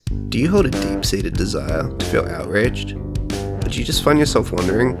Do you hold a deep-seated desire to feel outraged? Or do you just find yourself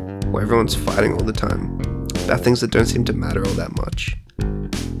wondering why everyone's fighting all the time about things that don't seem to matter all that much?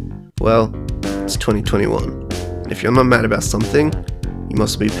 Well, it's 2021, and if you're not mad about something, you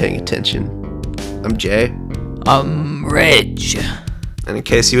must be paying attention. I'm Jay. I'm Reg. And in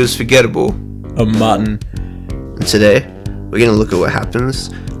case he was forgettable, I'm Martin. And today, we're going to look at what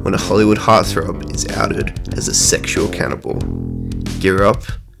happens when a Hollywood heartthrob is outed as a sexual cannibal. Gear up,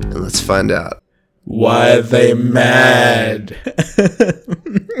 and let's find out. Why are they mad?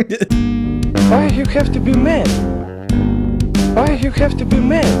 Why you have to be mad? Why you have to be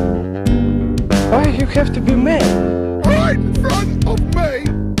mad? Why you have to be mad? Right in front of me!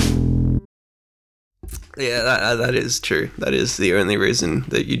 Yeah, that is true. That is the only reason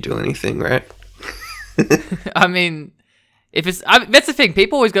that you do anything, right? I mean, that's the thing.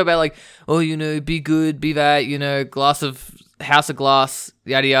 People always go about like, oh, be good, be that, house of glass,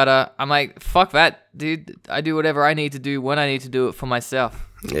 yada yada. I'm like, fuck that, dude. I do whatever I need to do when I need to do it for myself.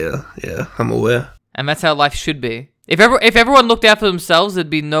 Yeah, I'm aware. And that's how life should be. If everyone looked out for themselves,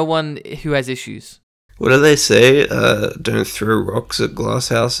 there'd be no one who has issues. What do they say? Don't throw rocks at glass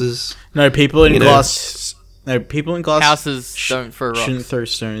houses. No, people in glass houses don't throw rocks. Shouldn't throw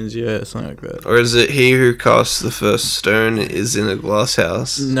stones. Yeah, something like that. Or is it he who casts the first stone is in a glass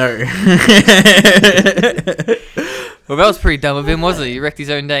house? No. Well, that was pretty dumb of him, wasn't it? He wrecked his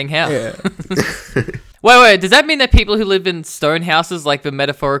own dang house. Yeah. Wait, does that mean that people who live in stone houses, like the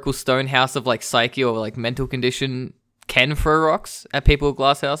metaphorical stone house of like psyche or like mental condition, can throw rocks at people with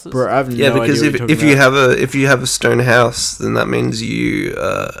glass houses? Bro, I have no idea because what if you have a stone house, then that means you're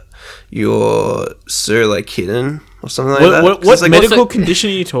so like hidden or something like that. What medical condition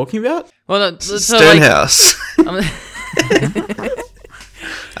are you talking about? Well, stone house.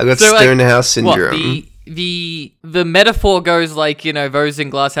 I got stone house syndrome. The metaphor goes like, those in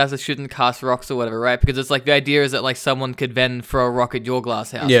glass houses shouldn't cast rocks or whatever, right? Because it's like the idea is that like someone could then throw a rock at your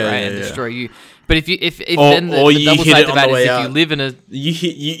glass house, right, and destroy you. But if then the double side of that is if you live in a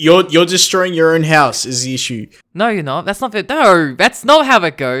you're destroying your own house is the issue. No, you're not. That's not how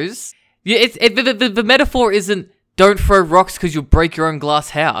it goes. The metaphor isn't don't throw rocks because you'll break your own glass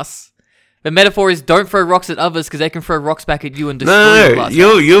house. The metaphor is don't throw rocks at others because they can throw rocks back at you and destroy your glass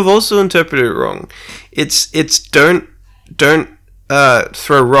house. You've also interpreted it wrong. It's don't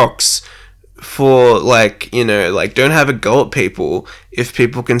throw rocks for like don't have a go at people if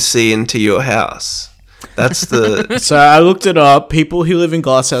people can see into your house. That's the. So I looked it up. People who live in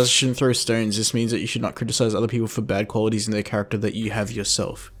glass houses shouldn't throw stones. This means that you should not criticize other people for bad qualities in their character that you have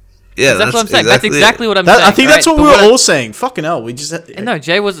yourself. Yeah, that's what I'm saying. That's exactly what I'm saying. I think that's what we're all saying. Fucking hell, we just. No,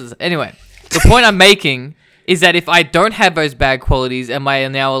 Jay wasn't. Anyway, the point I'm making is that if I don't have those bad qualities, am I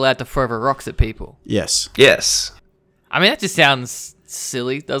now allowed to throw rocks at people? Yes. I mean, that just sounds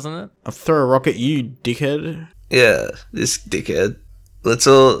silly, doesn't it? I'll throw a rock at you, dickhead. Yeah, this dickhead. Let's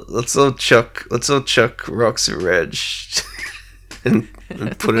all chuck rocks at Reg and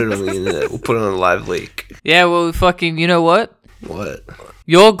put it on the internet. We'll put it on a live leak. Yeah, well, fucking, you know what? What?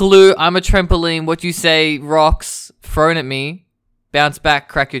 You're glue, I'm a trampoline. What you say, rocks thrown at me, bounce back,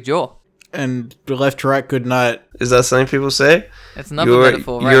 crack your jaw. And left to right, good night. Is that something people say? That's another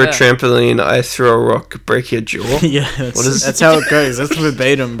metaphor, right? You're a trampoline, I throw a rock, break your jaw. Yeah, that's how it goes. That's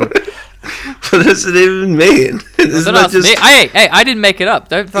verbatim, but... What does it even mean? Don't ask me. Hey, I didn't make it up.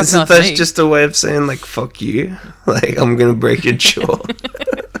 Don't fucking ask me. That's just a way of saying, like, fuck you. Like, I'm gonna break your jaw.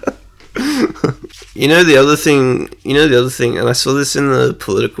 The other thing, and I saw this in the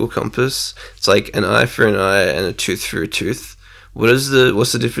Political Compass. It's like an eye for an eye and a tooth for a tooth. What's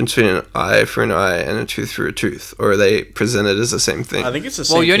the difference between an eye for an eye and a tooth for a tooth? Or are they presented as the same thing? I think it's the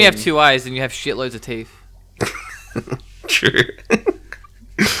same thing. Well, you only have two eyes and you have shitloads of teeth. True.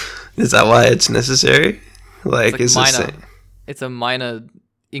 Is that why it's necessary? It's a minor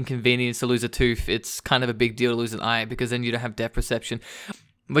inconvenience to lose a tooth. It's kind of a big deal to lose an eye because then you don't have depth perception.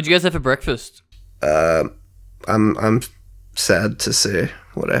 What'd you guys have for breakfast? I'm sad to say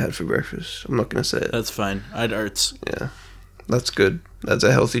what I had for breakfast. I'm not gonna say it. That's fine. I had oats. Yeah, that's good. That's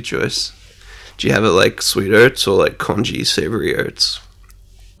a healthy choice. Do you have it like sweet oats or like congee savory oats?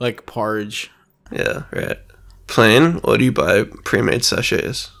 Like porridge. Yeah, right. Plain, or do you buy pre-made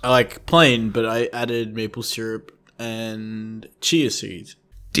sachets? I like plain, but I added maple syrup and chia seeds.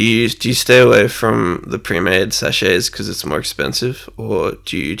 Do you stay away from the pre-made sachets because it's more expensive, or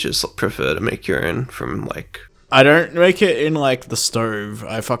do you just prefer to make your own from like... I don't make it in like the stove.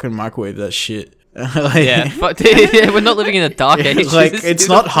 I fucking microwave that shit. Yeah, we're not living in a dark age. Like, it's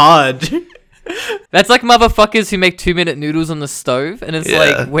not hard. That's like motherfuckers who make 2-minute noodles on the stove, and it's Yeah,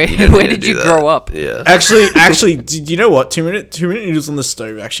 like, where you don't need to did do you that. grow up? Yeah. Actually, do you know what? 2-minute noodles on the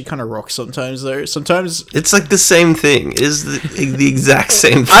stove actually kind of rock sometimes, though. Sometimes It's like the same thing. It is the exact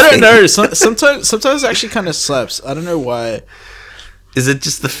same thing. I don't know. Sometimes it actually kind of slaps. I don't know why. Is it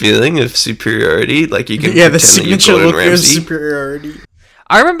just the feeling of superiority? Like you can Yeah, the pretend that you're signature Gordon look of Ramsay? superiority.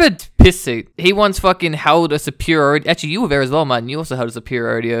 I remember Pissy. He once fucking held a superiority. Actually, you were there as well, man. You also held a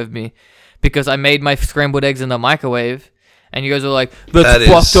superiority over me because I made my scrambled eggs in the microwave, and you guys were like, "That's That is-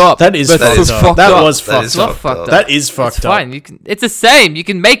 fucked up. That is That's fucked is up. fucked That up." was That fucked is It's not up. fucked up. That is fucked It's up. fine. You can. It's the same. You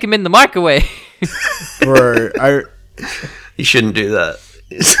can make them in the microwave. Bro. You shouldn't do that.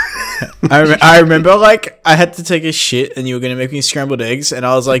 I remember, like, I had to take a shit and you were going to make me scrambled eggs, and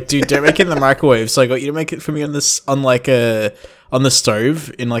I was like, dude, don't make it in the microwave. So I got you to make it for me on the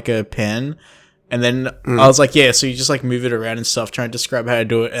stove in, like, a pan. And then I was like, yeah, so you just, like, move it around and stuff, trying to describe how to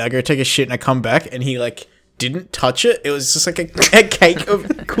do it. And I go take a shit and I come back and he, like, didn't touch it. It was just, like, a cake of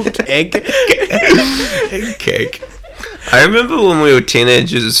cooked egg. Cake. I remember when we were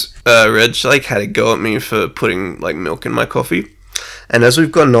teenagers, Reg like had a go at me for putting like milk in my coffee, and as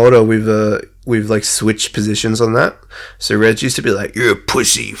we've gotten older, we've like switched positions on that. So Reg used to be like, "You're a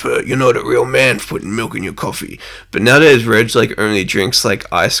pussy for you're not a real man for putting milk in your coffee," but nowadays Reg like only drinks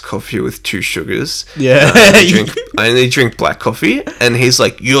like iced coffee with 2 sugars. Yeah. I only drink black coffee, and he's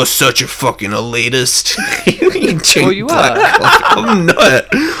like, "You're such a fucking elitist." You drink Well, you black are. coffee. I'm not.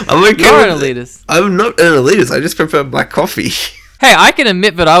 I'm okay. You're an with it. elitist. I'm not an elitist. I just prefer black coffee. Hey, I can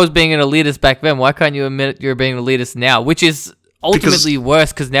admit that I was being an elitist back then. Why can't you admit you're being an elitist now? Which is ultimately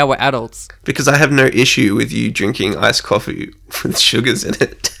worse because now we're adults. Because I have no issue with you drinking iced coffee with sugars in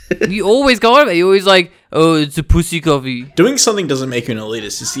it. You always go on about it. You're always like, oh, it's a pussy coffee. Doing something doesn't make you an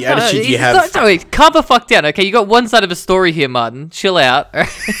elitist. It's the attitude you it's have. not- sorry, calm the fuck down, okay? You got one side of a story here, Martin. Chill out.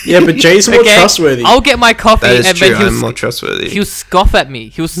 Yeah, but Jay's more Okay? trustworthy. I'll get my coffee That is and true. then I'm more trustworthy. he'll scoff at me.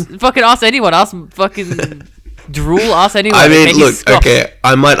 He'll fucking ask anyone. Ask fucking drool. Ask anyone. I mean, and he look, scoffs. okay,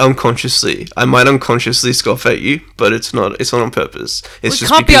 I might unconsciously scoff at you, but it's not on purpose. It's You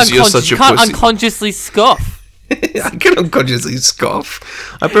just can't be because you're unconscious. such a You can't pussy. unconsciously scoff. I can unconsciously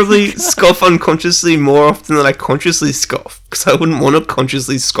scoff. I probably scoff unconsciously more often than I consciously scoff, because I wouldn't want to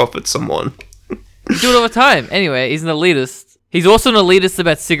consciously scoff at someone. You do it all the time. Anyway, he's an elitist. He's also an elitist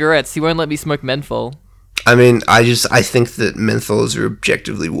about cigarettes. He won't let me smoke menthol. I mean, I think that menthols are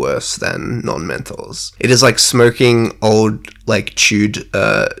objectively worse than non-menthols. It is like smoking old, like chewed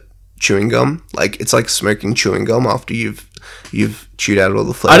chewing gum. Like it's like smoking chewing gum after you've chewed out all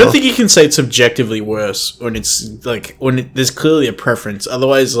the flavor. I don't think you can say it's objectively worse when it's like there's clearly a preference.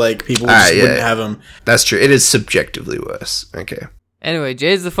 Otherwise, like people just wouldn't have them. That's true. It is subjectively worse. Okay. Anyway,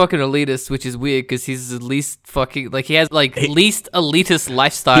 Jay's the fucking elitist, which is weird because he's the least fucking like he has like least elitist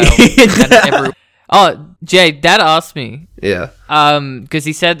lifestyle. Oh, Jay, Dad asked me. Yeah. Because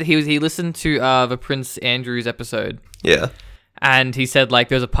he said he listened to the Prince Andrews episode. Yeah. And he said, like,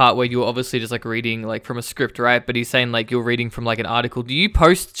 there's a part where you're obviously just, like, reading, like, from a script, right? But he's saying, like, you're reading from, like, an article. Do you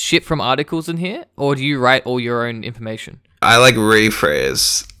post shit from articles in here? Or do you write all your own information? I like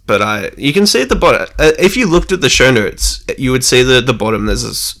rephrase, but you can see at the bottom. If you looked at the show notes, you would see that at the bottom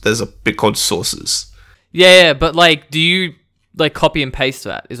there's a bit called sources. Yeah, but, like, do you, like, copy and paste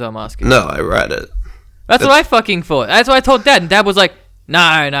that, is what I'm asking. No, I write it. That's what I fucking thought. That's what I told Dad. And Dad was like,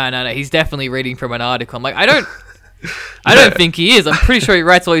 no. He's definitely reading from an article. I'm like, I don't think he is. I'm pretty sure he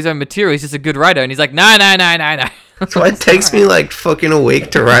writes all his own material. He's just a good writer. And he's like, no. That's why it takes me like fucking a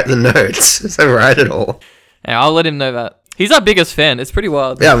week to write the notes. I write it all. Yeah, I'll let him know that. He's our biggest fan. It's pretty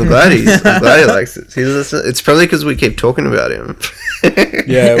wild. Yeah, I'm glad he likes it. It's probably because we keep talking about him.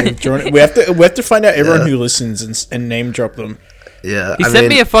 Yeah, we have to find out everyone who listens and name drop them. Yeah, He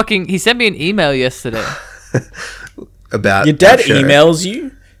sent me an email yesterday. about Your dad our show. emails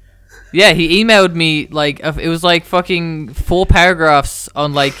you? Yeah, he emailed me, like, it was, like, fucking 4 paragraphs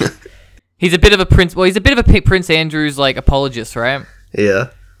on, like, he's a bit of a Prince Andrews, like, apologist, right? Yeah.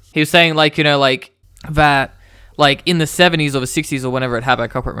 He was saying, like, you know, like, that, like, in the 70s or the 60s or whenever it happened, I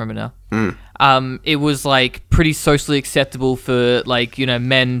can't remember now, it was, like, pretty socially acceptable for, like, you know,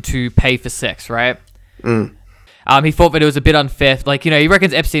 men to pay for sex, right? He thought that it was a bit unfair, like, you know, he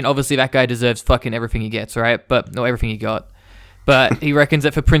reckons Epstein, obviously that guy deserves fucking everything he gets, right? But, no, everything he got. But he reckons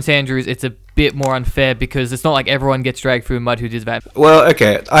that for Prince Andrews, it's a bit more unfair because it's not like everyone gets dragged through mud who did that. Well,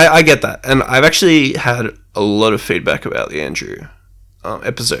 okay, I get that, and I've actually had a lot of feedback about the Andrew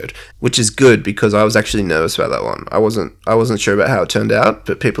episode, which is good because I was actually nervous about that one. I wasn't sure about how it turned out,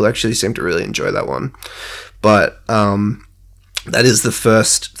 but people actually seemed to really enjoy that one. But that is the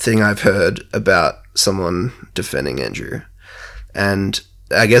first thing I've heard about someone defending Andrew, and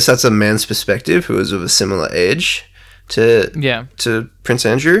I guess that's a man's perspective who is of a similar age to Prince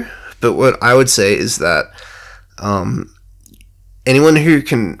Andrew. But what I would say is that anyone who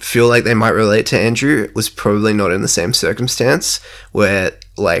can feel like they might relate to Andrew was probably not in the same circumstance where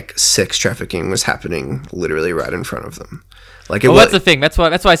like sex trafficking was happening literally right in front of them. Like, that's the thing. That's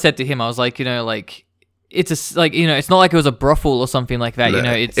why I said to him, I was like, like it's it's not like it was a brothel or something like that.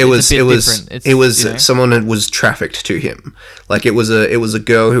 No, It's a bit different. It was someone who was trafficked to him. Like it was a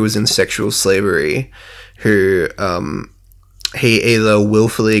girl who was in sexual slavery, who he either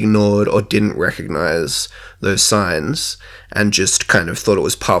willfully ignored or didn't recognize those signs and just kind of thought it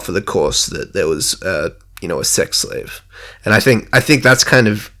was par for the course that there was a sex slave. And I think that's kind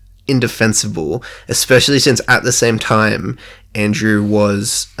of indefensible, especially since at the same time Andrew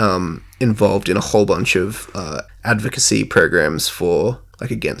was involved in a whole bunch of advocacy programs for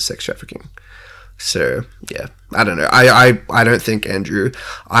like against sex trafficking. So yeah, I don't know. I don't think Andrew.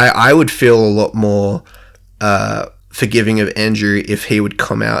 I would feel a lot more forgiving of Andrew if he would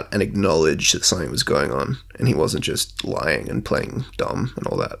come out and acknowledge that something was going on and he wasn't just lying and playing dumb and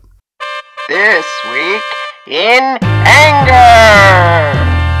all that. This week in anger.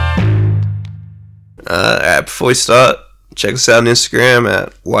 Before we start, check us out on Instagram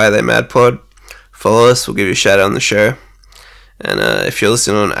at WhyAreTheyMadPod. Follow us, we'll give you a shout out on the show. And if you're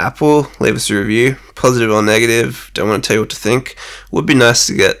listening on Apple, leave us a review, positive or negative. Don't want to tell you what to think. Would be nice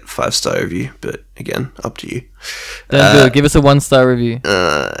to get 5-star review, but again, up to you. Don't do it. Give us a 1-star review.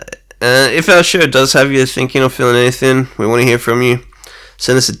 If our show does have you thinking or feeling anything, we want to hear from you.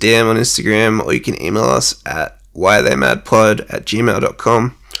 Send us a DM on Instagram, or you can email us at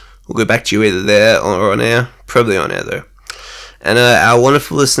whyaretheymadpod@gmail.com. We'll go back to you either there or on air. Probably on air though. And our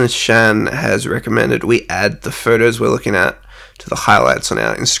wonderful listener Shan has recommended we add the photos we're looking at to the highlights on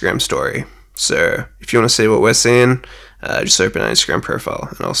our Instagram story. So if you want to see what we're seeing, just open our Instagram profile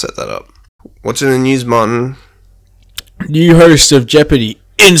and I'll set that up. What's in the news, Martin? New host of Jeopardy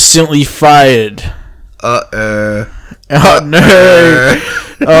instantly fired. Oh no.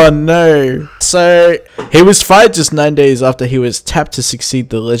 Oh no. So, he was fired just 9 days after he was tapped to succeed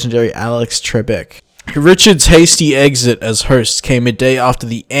the legendary Alex Trebek. Richard's hasty exit as host came a day after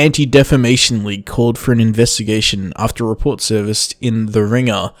the Anti-Defamation League called for an investigation after reports surfaced in The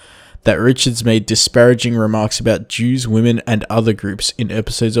Ringer that Richards made disparaging remarks about Jews, women, and other groups in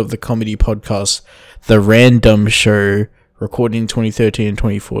episodes of the comedy podcast The Random Show, recorded in 2013 and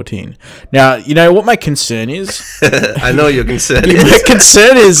 2014. Now, you know what my concern is? I know your concern is. My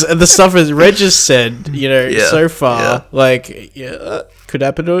concern is the stuff as Reg just said, so far. Yeah. Could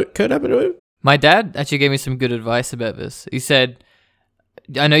happen to it. My dad actually gave me some good advice about this. He said,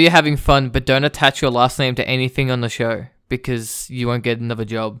 I know you're having fun, but don't attach your last name to anything on the show because you won't get another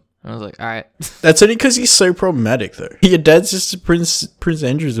job. And I was like, all right. That's only because he's so problematic, though. Your dad's just a Prince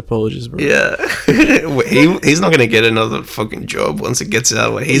Andrew's apologist, bro. Yeah. He's not going to get another fucking job once it gets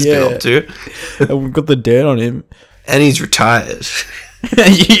out what he's been up to. And we've got the dirt on him. And he's retired.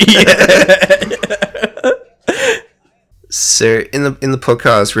 So in the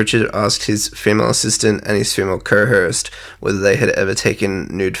podcast, Richard asked his female assistant and his female co-host whether they had ever taken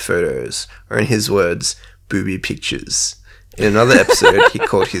nude photos, or in his words, booby pictures. In another episode, he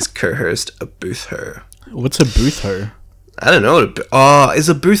called his co-host a booth hoe. What's a booth hoe? I don't know what is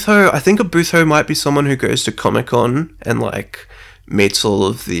a booth hoe? I think a booth hoe might be someone who goes to Comic-Con and like meets all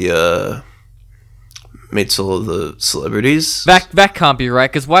of the celebrities. That can't be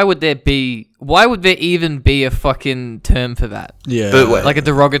right, because why would there even be a fucking term for that? Yeah. But wait, like a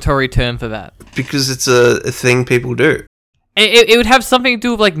derogatory term for that. because it's a thing people do. It would have something to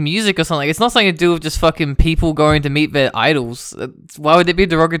do with like music or something. It's not something to do with just fucking people going to meet their idols. Why would there be a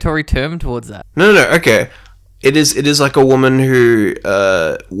derogatory term towards that? No, okay. It is like a woman who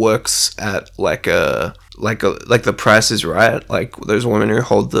works at like the Price is Right, like those women who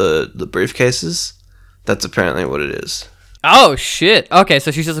hold the briefcases. That's apparently what it is. Oh shit. Okay, so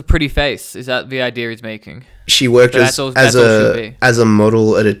she's just a pretty face. Is that the idea he's making? She worked That's all she'll be. as a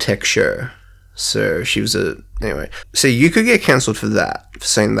model at a tech show. So she was anyway. So you could get cancelled for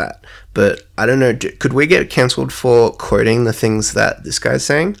saying that. But I don't know, could we get cancelled for quoting the things that this guy's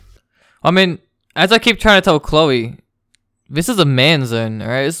saying? I mean, as I keep trying to tell Chloe, this is a man zone,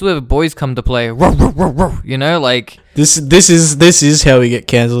 alright? This is where the boys come to play. You know, like This is how we get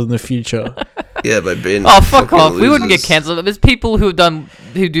cancelled in the future. Yeah, by being oh fuck off. losers. We wouldn't get cancelled. There's people who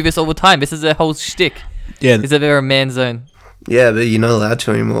do this all the time. This is their whole shtick. Yeah. Is that they're a man zone. Yeah, but you're not allowed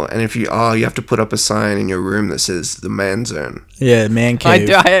to anymore. And if you have to put up a sign in your room that says the man zone. Yeah, man cave.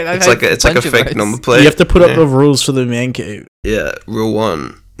 It's like a fake number plate. You have to put up the rules for the man cave. Yeah, rule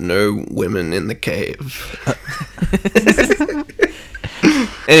 1: no women in the cave.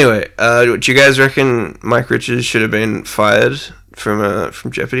 Anyway, do you guys reckon Mike Richards should have been fired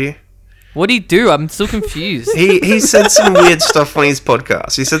from Jeopardy? What do you do? I'm still confused. He said some weird stuff on his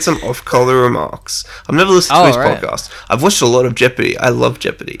podcast. He said some off-color remarks. I've never listened to his podcast. I've watched a lot of Jeopardy. I love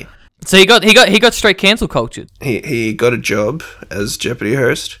Jeopardy. So he got straight cancel cultured. He got a job as Jeopardy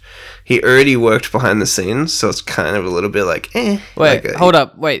host. He already worked behind the scenes, so it's kind of a little bit like, Wait, like hold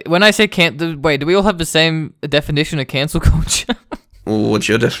up. Wait, when I say do we all have the same definition of cancel culture? Well, what's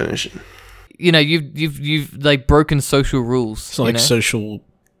your definition? You know, you've like broken social rules. It's like social,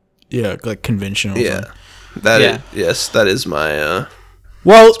 like conventional. Yeah, thing. Yes, that is my.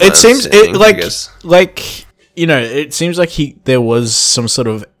 Well, my it seems like it seems like there was some sort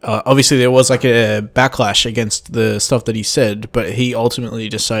of obviously there was like a backlash against the stuff that he said, but he ultimately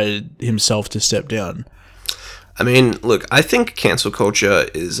decided himself to step down. I mean, look, I think cancel culture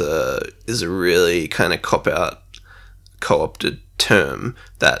is a really kind of cop-out, co-opted term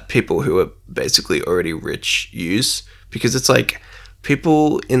that people who are basically already rich use, because it's like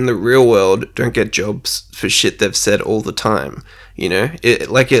people in the real world don't get jobs for shit they've said all the time. You know,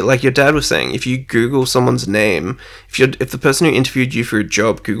 like your dad was saying, if you Google someone's name, if the person who interviewed you for a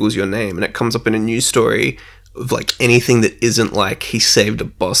job Googles your name and it comes up in a news story of like anything that isn't like he saved a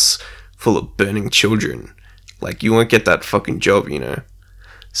bus full of burning children, like you won't get that fucking job, you know.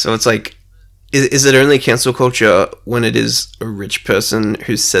 So it's like, is it only cancel culture when it is a rich person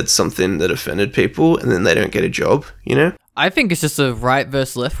who said something that offended people and then they don't get a job, you know? I think it's just a right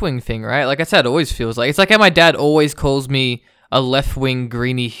versus left wing thing, right? Like I said, it always feels like it's like how my dad always calls me a left wing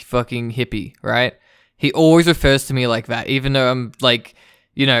greeny fucking hippie, right? He always refers to me like that, even though I'm like,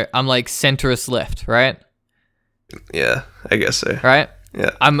 you know, I'm like centrist left, right? Yeah, I guess so. Right?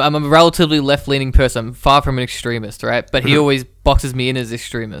 Yeah. I'm a relatively left-leaning person. I'm far from an extremist, right? But he always boxes me in as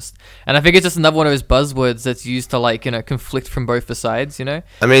extremist. And I think it's just another one of his buzzwords that's used to, like, you know, conflict from both the sides, you know?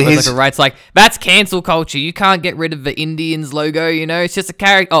 I mean, he's... Like a right's like, that's cancel culture. You can't get rid of the Indians logo, you know? It's just a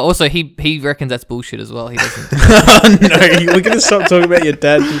character. Oh, also, he reckons that's bullshit as well. He doesn't. No, we're going to stop talking about your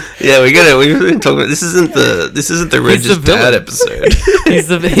dad. Yeah, we've been talking about... This isn't the Regis Dad episode. He's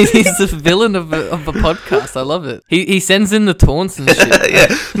the villain of the podcast. I love it. He sends in the taunts and shit.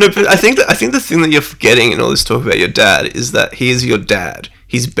 Yeah. No, but I think the thing that you're forgetting in all this talk about your dad is that he is your dad.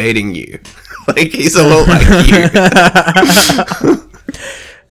 He's baiting you. Like, he's a lot like you.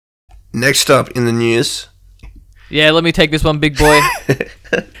 Next up in the news. Yeah, let me take this one, big boy.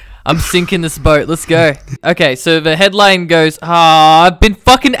 I'm sinking this boat. Let's go. Okay, so the headline goes, I've been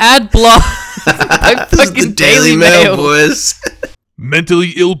fucking ad blocked by fucking Daily Mail, boys.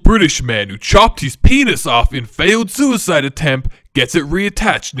 Mentally ill British man who chopped his penis off in failed suicide attempt gets it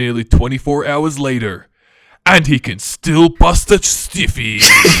reattached nearly 24 hours later. And he can still bust a stiffy.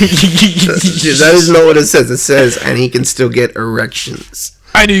 That is not what it says. It says, and he can still get erections.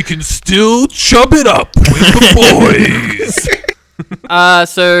 And he can still chub it up with the boys.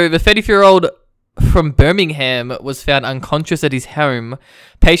 So the 34-year-old from Birmingham was found unconscious at his home.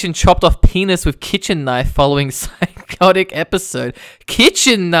 Patient chopped off penis with kitchen knife following psychotic episode.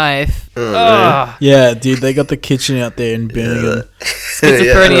 Kitchen knife? Yeah, dude, they got the kitchen out there in Birmingham.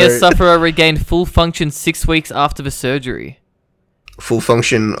 Schizophrenia sufferer regained full function 6 weeks after the surgery. Full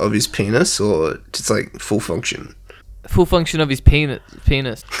function of his penis, or just like full function? Full function of his penis.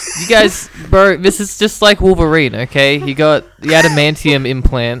 You guys, bro, this is just like Wolverine, okay? He got the adamantium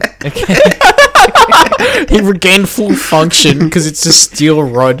implant, okay? He regained full function because it's a steel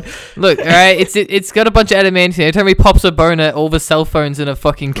rod. Look, alright, it's got a bunch of adamantium. Every time he pops a boner, all the cell phones in a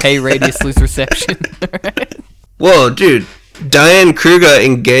fucking K radius lose reception. Right? Whoa, dude. Diane Kruger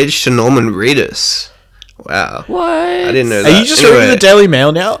engaged to Norman Reedus. Wow. What? I didn't know that. Are you just reading the Daily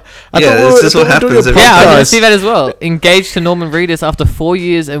Mail now? This is what happens. Yeah, I didn't see that as well. Engaged to Norman Reedus after 4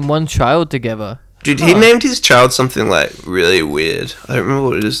 years and one child together. Dude, he named his child something like really weird. I don't remember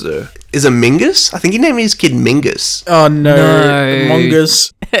what it is though. Is it Mingus? I think he named his kid Mingus. Oh no,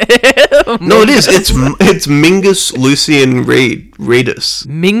 Mongus. No, it is. It's Mingus Lucian Reedus.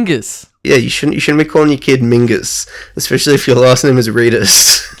 Mingus. Yeah, you shouldn't be calling your kid Mingus, especially if your last name is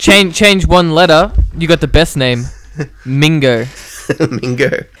Reedus. Change one letter. You got the best name, Mingo.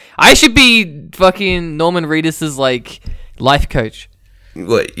 Mingo. I should be fucking Norman Reedus's like life coach.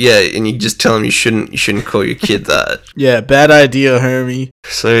 What? Yeah, and you just tell him you shouldn't call your kid that. Yeah, bad idea, homie.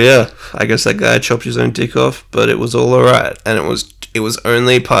 So yeah, I guess that guy chopped his own dick off, but it was all alright, and it was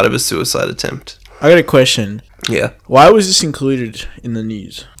only part of a suicide attempt. I got a question. Yeah. Why was this included in the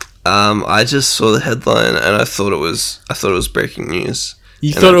news? I just saw the headline and I thought it was breaking news.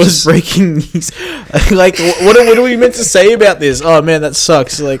 You thought it was breaking news? Like, what are we meant to say about this? Oh man, that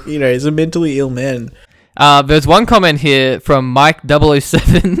sucks. Like, you know, he's a mentally ill man. There's one comment here from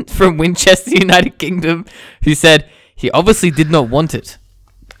Mike007 from Winchester, United Kingdom, who said he obviously did not want it.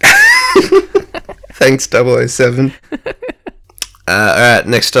 Thanks, 007. Alright,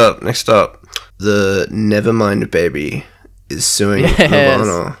 next up. The Nevermind Baby is suing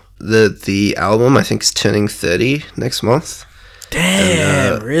Nirvana. The album, I think, is turning 30 next month.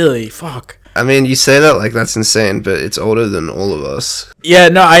 Damn, really? Fuck. I mean, you say that like that's insane, but it's older than all of us. Yeah,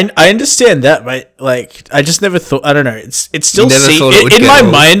 no, I understand that, but like, I just never thought. I don't know. It's still thought it would in get my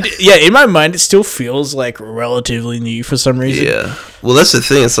old. mind. Yeah, in my mind, it still feels like relatively new for some reason. Yeah. Well, that's the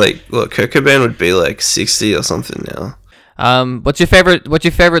thing. It's like, look, Kurt Cobain would be like 60 or something now. What's your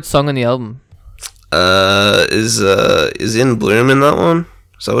favorite song on the album? Is In Bloom in that one?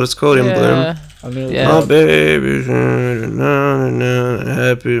 Is that what it's called? In Bloom? Yeah. Oh, baby,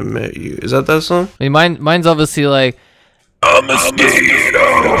 happy to meet you. Is that song? I mean, mine's obviously like. A mosquito.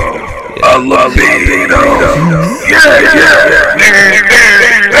 A libido.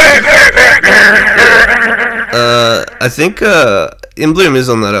 I think In Bloom is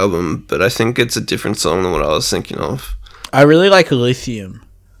on that album, but I think it's a different song than what I was thinking of. I really like Lithium.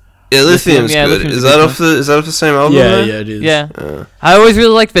 Yeah, Lithium's yeah, good. Lithium's Is a that good off the same album? Yeah, though? yeah, it is. Yeah. I always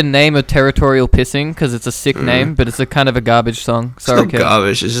really like the name of Territorial Pissing because it's a sick name, but it's a kind of a garbage song. It's Sorry, not Kev.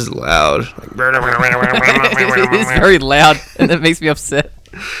 garbage. It's just loud. It's very loud and it makes me upset.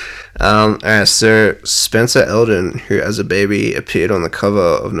 Alright, so Spencer Eldon, who as a baby appeared on the cover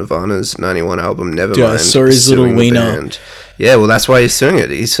of Nirvana's 91 album Nevermind. Dude, I saw his is little suing the wiener. band. Yeah, well, that's why he's suing it.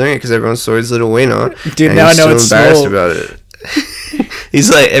 He's suing it because everyone saw his little wiener. Dude, and now he's I know still it's embarrassed small. about it. He's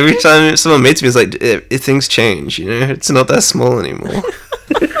like, every time someone meets me, he's like, things change, you know? It's not that small anymore.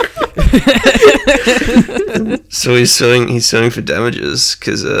 So he's suing for damages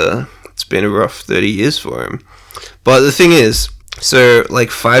because it's been a rough 30 years for him. But the thing is, so like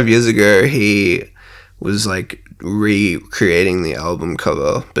 5 years ago, he was like recreating the album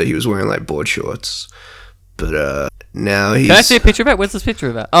cover, but he was wearing like board shorts. But now he's... Can I see a picture of it? Where's this picture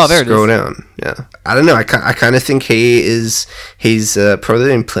of it? Oh, there it is. Scroll down. Yeah, I don't know. I kind of think he's probably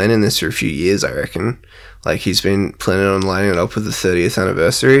been planning this for a few years. I reckon, like he's been planning on lining it up with the 30th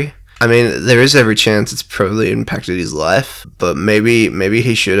anniversary. I mean, there is every chance it's probably impacted his life, but maybe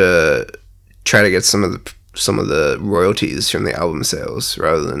he should try to get some of the royalties from the album sales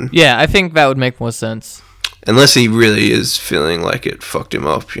rather than... Yeah, I think that would make more sense. Unless he really is feeling like it fucked him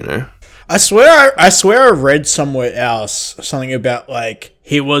up, you know. I swear I read somewhere else something about like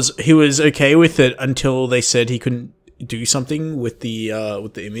he was okay with it until they said he couldn't do something with the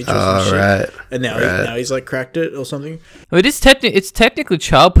image or some shit. Right. And now he's like cracked it or something. Well, it's technically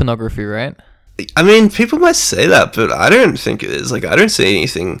child pornography, right? I mean, people might say that, but I don't think it is. Like, I don't see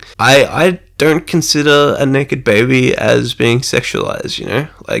anything. I don't consider a naked baby as being sexualized, you know?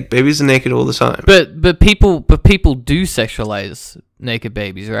 Like, babies are naked all the time. But people do sexualize naked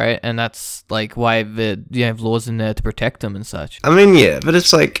babies, right? And that's like why you have laws in there to protect them and such. I mean, yeah, but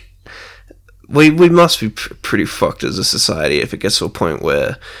it's like... We must be pretty fucked as a society if it gets to a point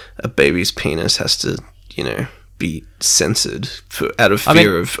where a baby's penis has to, you know... be censored out of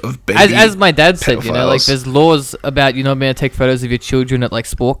fear of baby as my dad said, you know, like pedophiles. there's laws about you not being able to take photos of your children at like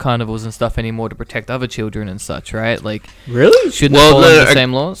sport carnivals and stuff anymore to protect other children and such, right? Like, Really? shouldn't it fall under the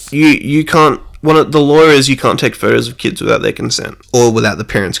same laws? You can't. The law is you can't take photos of kids without their consent or without the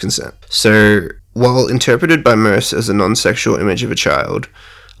parents' consent. So while interpreted by most as a non-sexual image of a child,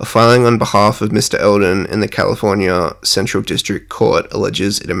 a filing on behalf of Mr. Eldon in the California Central District Court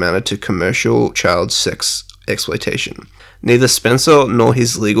alleges it amounted to commercial child sex exploitation. Neither Spencer nor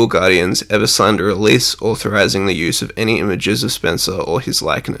his legal guardians ever signed a release authorizing the use of any images of Spencer or his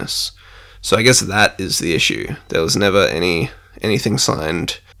likeness. So I guess that is the issue. There was never anything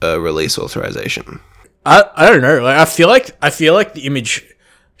signed release authorization. I don't know. Like I feel like the image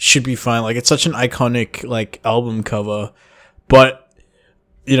should be fine. Like it's such an iconic like album cover, but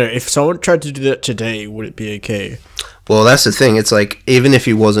you know, if someone tried to do that today, would it be okay? Well, that's the thing. It's like, even if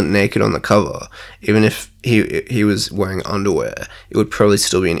he wasn't naked on the cover, even if he was wearing underwear, it would probably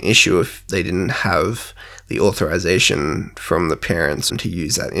still be an issue if they didn't have the authorization from the parents to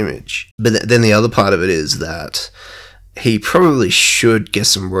use that image. But then the other part of it is that he probably should get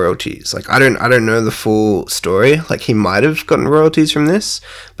some royalties. Like, I don't know the full story. Like, he might have gotten royalties from this,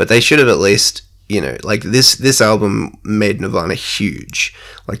 but they should have at least... You know, like this album made Nirvana huge.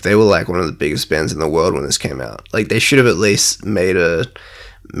 Like they were like one of the biggest bands in the world when this came out. Like they should have at least made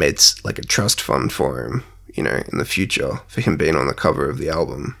like a trust fund for him, you know, in the future for him being on the cover of the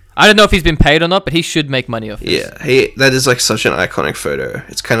album. I don't know if he's been paid or not, but he should make money off this. Yeah, that is like such an iconic photo.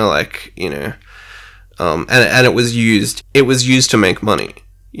 It's kind of like, you know, and it was used to make money,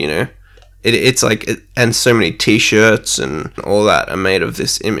 you know. It's like, and so many T-shirts and all that are made of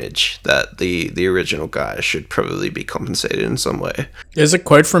this image that the original guy should probably be compensated in some way. There's a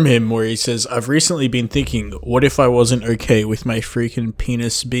quote from him where he says, "I've recently been thinking, what if I wasn't okay with my freaking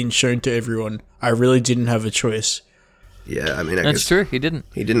penis being shown to everyone? I really didn't have a choice." Yeah, I mean, I That's guess true. He didn't.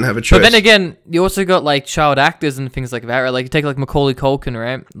 he didn't have a choice. But then again, you also got like child actors and things like that, right? Like you take like Macaulay Culkin,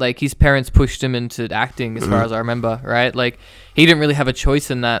 right? Like his parents pushed him into acting, as far as I remember, right? Like he didn't really have a choice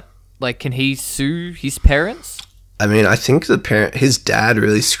in that. Like, can he sue his parents? I mean, I think his dad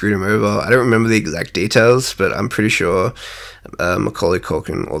really screwed him over. I don't remember the exact details, but I'm pretty sure Macaulay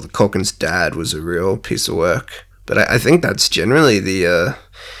Culkin, or the Culkin's dad, was a real piece of work. But I think that's generally the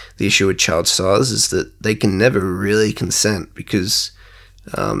issue with child stars, is that they can never really consent, because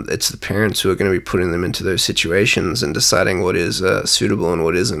it's the parents who are going to be putting them into those situations and deciding what is suitable and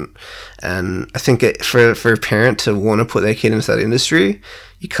what isn't. And I think for a parent to want to put their kid into that industry,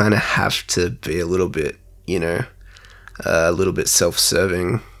 you kind of have to be a little bit, a little bit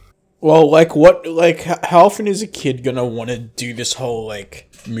self-serving. Well, how often is a kid gonna want to do this whole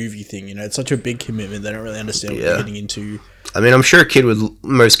like movie thing? It's such a big commitment. They don't really understand what they're getting into. I mean, I'm sure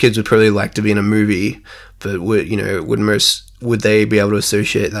most kids would probably like to be in a movie, but would they be able to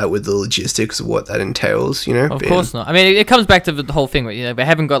associate that with the logistics of what that entails? Of course not. I mean, it comes back to the whole thing where they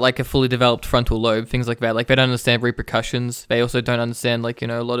haven't got like a fully developed frontal lobe, things like that. Like they don't understand repercussions. They also don't understand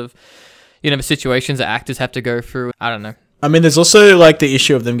a lot of situations that actors have to go through. I don't know. I mean, there's also like the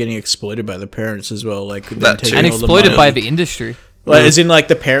issue of them getting exploited by the parents as well, like them taking and all the exploited money. by the industry. Like, as in like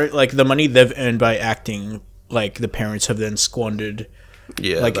the parent, like the money they've earned by acting, like the parents have then squandered.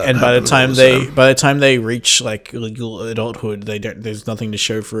 Yeah, like, and by the time they reach like legal adulthood, there's nothing to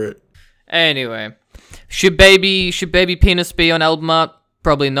show for it. Anyway, should baby penis be on album art?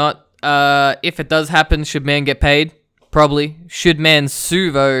 Probably not. If it does happen, should man get paid? Probably. Should man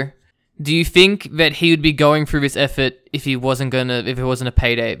sue though? Do you think that he would be going through this effort if it wasn't a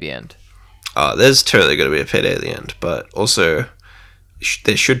payday at the end? There's totally going to be a payday at the end, but also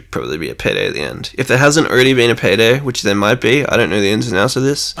there should probably be a payday at the end. If there hasn't already been a payday, which there might be, I don't know the ins and outs of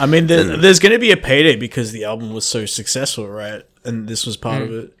this. I mean, there's going to be a payday because the album was so successful, right? And this was part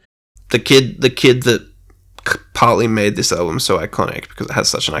of it. The kid that partly made this album so iconic, because it has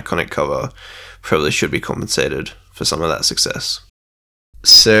such an iconic cover, probably should be compensated for some of that success.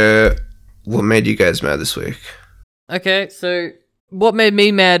 So, what made you guys mad this week? Okay, so what made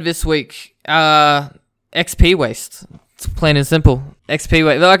me mad this week? XP waste. It's plain and simple. XP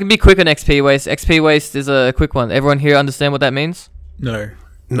waste. Well, I can be quick on XP waste. XP waste is a quick one. Everyone here understand what that means? No.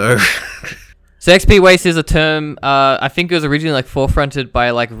 So XP waste is a term, I think it was originally forefronted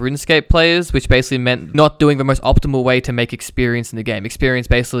by RuneScape players, which basically meant not doing the most optimal way to make experience in the game. Experience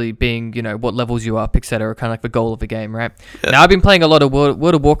basically being, what levels you up, etc. Kind of like the goal of the game, right? Yeah. Now I've been playing a lot of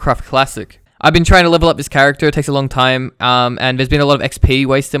World of Warcraft Classic. I've been trying to level up this character. It takes a long time, and there's been a lot of XP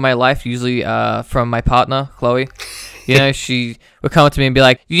waste in my life, usually from my partner, Chloe. She would come up to me and be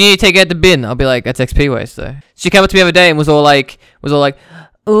like, "You need to take it out the bin." I'll be like, "That's XP waste, though." She came up to me the other day and was all like,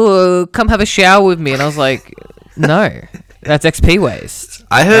 "Oh, come have a shower with me," and I was like, "No, that's XP waste."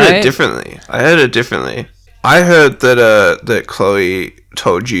 I heard it differently. I heard that Chloe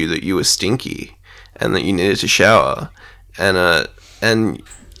told you that you were stinky and that you needed to shower, and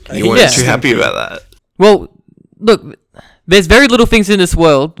you weren't too happy about that. Well, look, there's very little things in this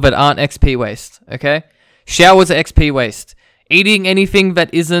world that aren't XP waste. Okay, showers are XP waste. Eating anything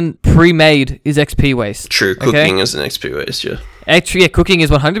that isn't pre-made is XP waste. True, cooking is an XP waste, yeah. Actually, cooking is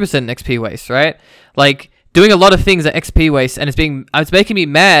 100% an XP waste, right? Doing a lot of things are XP waste, and it's making me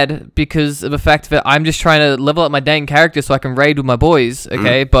mad because of the fact that I'm just trying to level up my dang character so I can raid with my boys,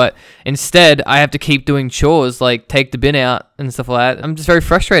 okay? But instead, I have to keep doing chores, like take the bin out and stuff like that. I'm just very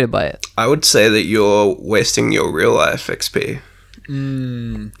frustrated by it. I would say that you're wasting your real life XP.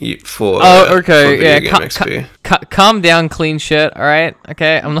 For video game XP. Calm down, clean shirt, alright?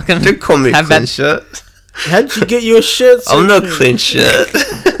 Okay, I'm not gonna... Don't call me clean shirt. How'd you get your shit? I'm not clean shirt.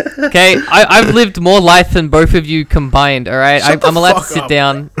 Okay, I've lived more life than both of you combined, alright? I'm allowed to sit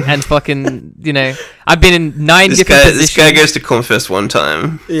down and fucking, I've been in 9 different positions. This guy goes to Confest one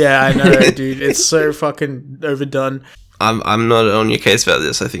time. Yeah, I know, dude. It's so fucking overdone. I'm not on your case about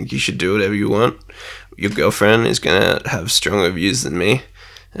this. I think you should do whatever you want. Your girlfriend is gonna have stronger views than me,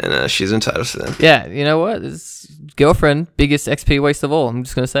 and she's entitled to them. Yeah, you know what? It's girlfriend, biggest XP waste of all. I'm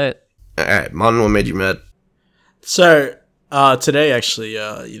just gonna say it. Alright, Martin, what made you mad? So, today actually,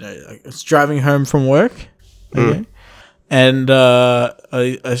 I was driving home from work, okay, and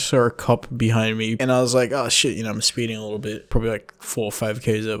I saw a cop behind me, and I was like, oh shit, I'm speeding a little bit, probably 4 or 5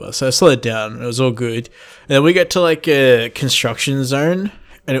 k's over, so I slowed down, it was all good, and then we get to a construction zone,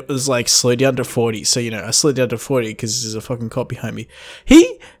 and it was like slow down to 40. So, I slowed down to 40 because there's a fucking cop behind me.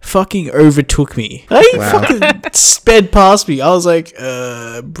 He fucking overtook me. He fucking sped past me. I was like,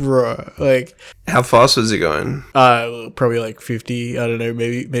 bro. Like, How fast was he going? probably like 50. I don't know,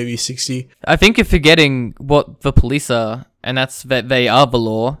 maybe 60. I think you're forgetting what the police are, and that's that they are the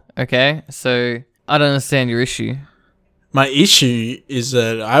law, okay? So, I don't understand your issue. My issue is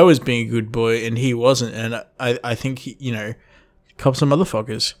that I was being a good boy and he wasn't, and I think cops are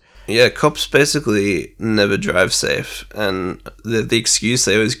motherfuckers. Yeah, cops basically never drive safe, and the excuse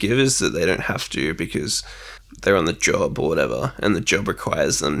they always give is that they don't have to because they're on the job or whatever, and the job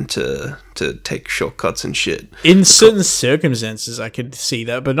requires them to take shortcuts and shit. In certain circumstances, I could see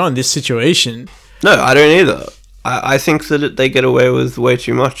that, but not in this situation. No, I don't either. I think that they get away with way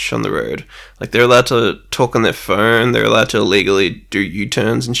too much on the road. Like, they're allowed to talk on their phone, they're allowed to illegally do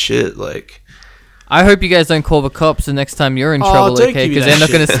U-turns and shit, like... I hope you guys don't call the cops the next time you're in trouble, don't okay? give me Because they're not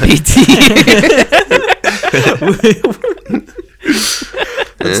going that to speak to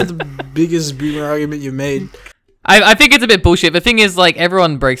you. That's the biggest boomer argument you made. I think it's a bit bullshit. The thing is, like,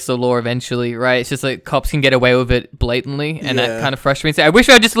 everyone breaks the law eventually, right? It's just like cops can get away with it blatantly, and that kind of frustrates me. I wish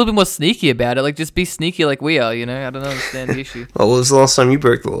I was just a little bit more sneaky about it. Like, just be sneaky like we are, I don't understand the issue. Well, what was the last time you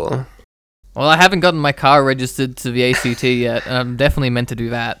broke the law? Well, I haven't gotten my car registered to the ACT yet, and I'm definitely meant to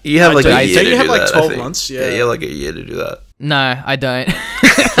do that. You have like a year don't to you have do like that, 12 I think. months? Yeah, you have like a year to do that. No, I don't.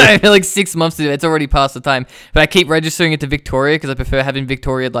 I have like 6 months to do it. It's already past the time. But I keep registering it to Victoria because I prefer having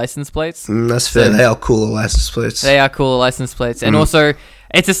Victoria license plates. That's fair. They are cooler license plates. They are cool license plates. And also,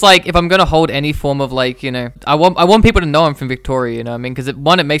 it's just like, if I'm going to hold any form of like, I want people to know I'm from Victoria, you know what I mean? Because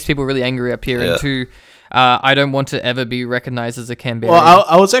one, it makes people really angry up here. Yeah. And two, I don't want to ever be recognized as a Canberran. Well,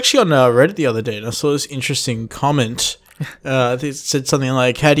 I was actually on Reddit the other day and I saw this interesting comment. I think it said something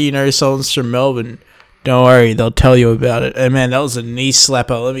like, "How do you know someone's from Melbourne? Don't worry, they'll tell you about it." And man, that was a knee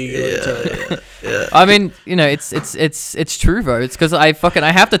slapper. Let me tell you. Yeah. I mean, it's true though. It's because I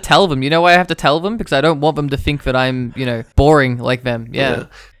have to tell them. You know why I have to tell them? Because I don't want them to think that I'm, boring like them. Yeah.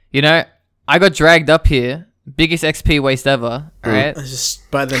 I got dragged up here. Biggest XP waste ever, alright? Just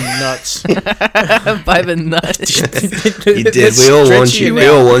by the nuts. By the nuts. You did. We all warned you. We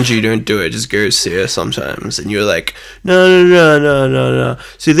all warned you. Don't do it. Just go see her sometimes. And you're like, no.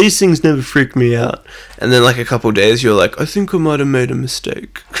 See, these things never freak me out. And then like a couple of days, you're like, I think I might have made a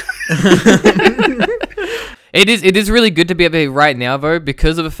mistake. It is really good to be up here right now, though,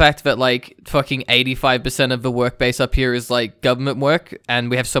 because of the fact that, like, fucking 85% of the work base up here is, like, government work, and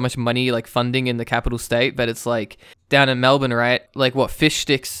we have so much money, like, funding in the capital state that it's, like, down in Melbourne, right? Like, what, Fish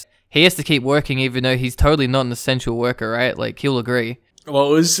Sticks, he has to keep working even though he's totally not an essential worker, right? Like, he'll agree.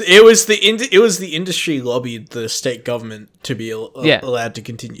 Well, it was the industry lobbied the state government to be allowed to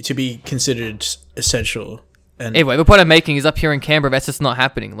continue to be considered essential. And anyway, the point I'm making is up here in Canberra, that's just not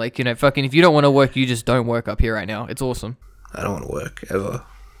happening. Like, fucking, if you don't want to work, you just don't work up here right now. It's awesome. I don't want to work ever.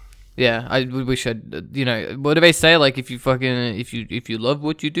 Yeah, I wish I'd, what do they say? Like, if you love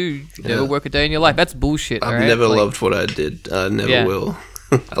what you do, you never work a day in your life. That's bullshit. I've right? never loved what I did. I never will.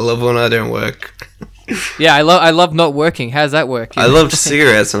 I love when I don't work. Yeah, I love not working. How's that work? I loved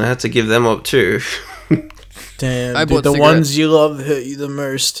cigarettes and I had to give them up too. Damn, I bought the cigarettes. ones you love hurt you the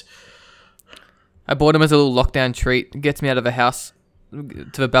most. I bought him as a little lockdown treat. It gets me out of the house to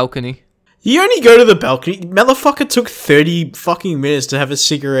the balcony. You only go to the balcony. Motherfucker took 30 fucking minutes to have a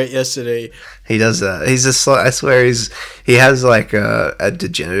cigarette yesterday. He does that. He's just I swear he has like a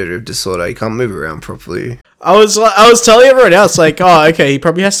degenerative disorder. He can't move around properly. I was telling everyone else, like, oh, okay, he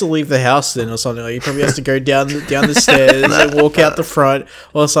probably has to leave the house then or something. Like, he probably has to go down the stairs and walk out the front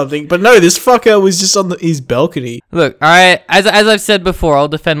or something. But no, this fucker was just on his balcony. Look, alright, as I've said before, I'll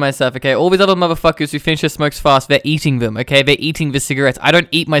defend myself, okay? All these other motherfuckers who finish their smokes fast, they're eating them, okay? They're eating the cigarettes. I don't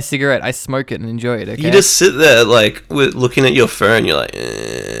eat my cigarette. I smoke it and enjoy it, okay? You just sit there, like, looking at your phone, you're like,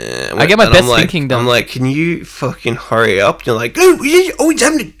 I get my best thinking done. I'm like, can you fucking hurry up? You're like, oh, you're always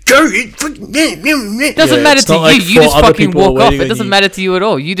having to go. It doesn't matter it's to not you. like You four just other fucking people are walk off. waiting It on doesn't you. matter to you at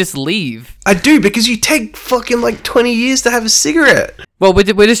all. You just leave. I do, because you take fucking like 20 years to have a cigarette. Well, we're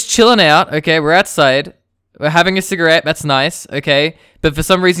just chilling out, okay? We're outside. We're having a cigarette. That's nice, okay? But for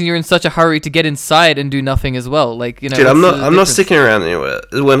some reason, you're in such a hurry to get inside and do nothing as well. Like, Dude, what's I'm the not difference? sticking around anywhere.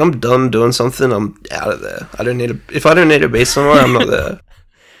 When I'm done doing something, I'm out of there. If I don't need to be somewhere, I'm not there.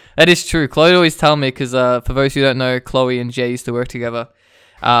 That is true. Chloe always tell me, because for those who don't know, Chloe and Jay used to work together.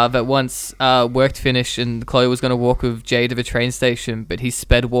 That once work finished and Chloe was going to walk with Jay to the train station, but he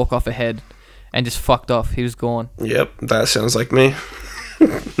sped walk off ahead and just fucked off. He was gone. Yep, that sounds like me.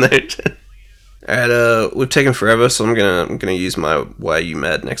 No. Alright, we've taken forever, so I'm gonna use my "Why Are You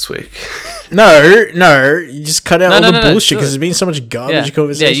Mad" next week. No, you just cut out all the bullshit because do there's been so much garbage Yeah,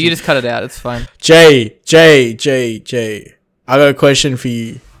 conversation. you just cut it out. It's fine. Jay. I got a question for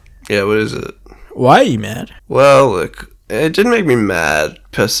you. Yeah, what is it? Why are you mad? Well, look, it didn't make me mad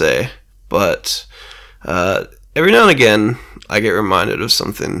per se, but every now and again I get reminded of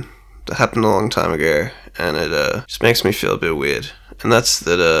something that happened a long time ago, and it just makes me feel a bit weird. And that's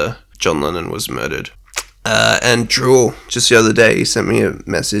that John Lennon was murdered. And Drool, just the other day, he sent me a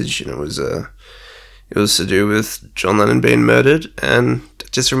message, and it was to do with John Lennon being murdered, and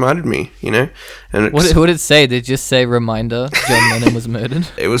it just reminded me, you know. And What did it say? Did it just say reminder? John Lennon was murdered.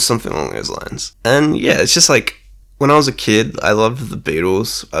 it was something along those lines. And yeah, it's just like when I was a kid, I loved the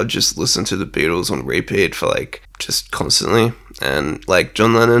Beatles. I would just listen to the Beatles on repeat for like just constantly. And like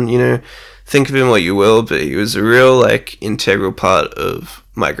John Lennon, you know, think of him what you will, but he was a real like integral part of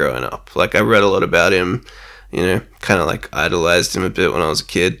my growing up. Like I read a lot about him, you know, kind of like idolized him a bit when I was a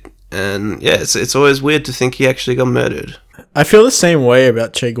kid. And yeah, it's always weird to think he actually got murdered. I feel the same way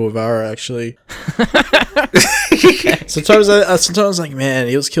about Che Guevara, actually. Sometimes I was like, man,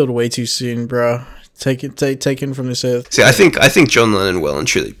 he was killed way too soon, bro. Taken from this earth. See, I think John Lennon well and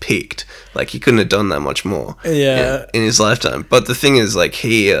truly peaked. Like he couldn't have done that much more. Yeah. In his lifetime. But the thing is, like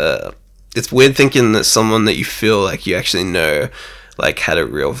it's weird thinking that someone that you feel like you actually know, like had a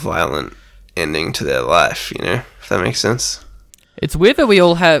real violent ending to their life. You know, if that makes sense. It's weird that we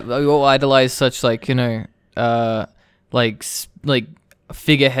all idolize such like, you know, like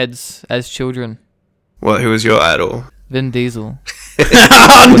figureheads as children. What? Who was your idol? Vin Diesel. Was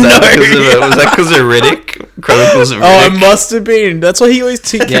that because of Riddick? Chronicles of Riddick? Oh, it must have been. That's what he always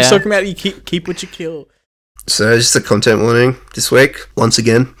keeps Yeah. talking about. You keep what you kill. So just a content warning this week. Once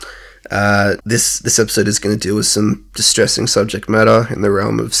again, this episode is going to deal with some distressing subject matter in the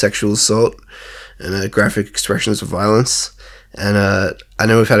realm of sexual assault and graphic expressions of violence. And I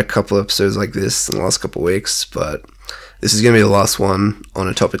know we've had a couple episodes like this in the last couple of weeks, but this is going to be the last one on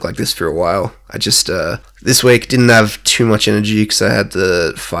a topic like this for a while. I just, this week didn't have too much energy because I had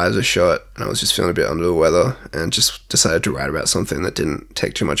the Pfizer shot and I was just feeling a bit under the weather and just decided to write about something that didn't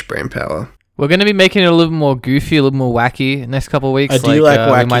take too much brain power. We're going to be making it a little more goofy, a little more wacky next couple of weeks. I do like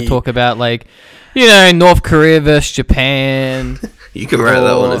wacky. We might talk about like, you know, North Korea versus Japan. You can write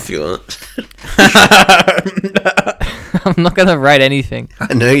that one if you want. I'm not going to write anything.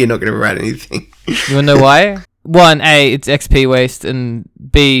 I know you're not going to write anything. You want to know why? One, A, it's XP waste, and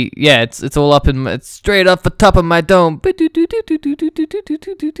B, yeah, it's all up it's straight up the top of my dome.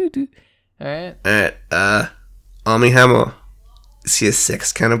 Alright. Alright, Armie Hammer. Is he a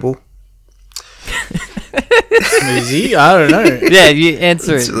sex cannibal? Is he? I don't know. Yeah, you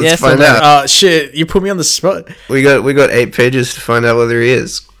answer it. Let's Yes or find no? out. Oh shit! You put me on the spot. We got 8 pages to find out whether he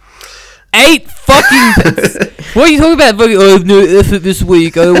is. 8 fucking... What are you talking about? Fucking, I have no effort this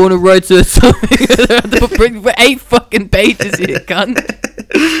week. I want to write something. 8 fucking pages here, cunt.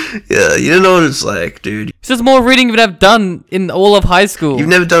 Yeah, you don't know what it's like, dude. This is more reading than I've done in all of high school. You've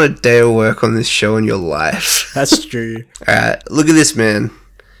never done a day of work on this show in your life. That's true. Alright, look at this man.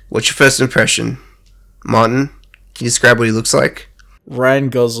 What's your first impression? Martin, can you describe what he looks like? Ryan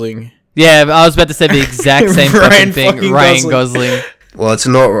Gosling. Yeah, I was about to say the exact same Ryan fucking thing. fucking Ryan Gosling. Well, it's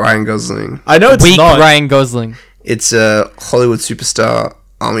not Ryan Gosling. I know it's Weak not. Ryan Gosling. It's Hollywood superstar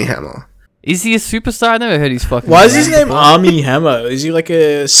Armie Hammer. Is he a superstar? I never heard his fucking Why is his name Armie Hammer? Is he like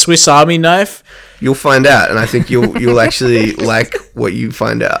a Swiss Army knife? You'll find out, and I think you'll actually like what you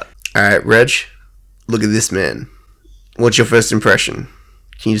find out. Alright, Reg, look at this man. What's your first impression?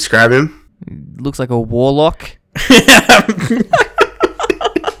 Can you describe him? Looks like a warlock.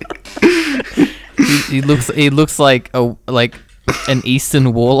 he looks like an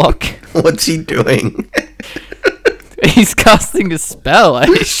Eastern warlock. What's he doing? He's casting a spell, I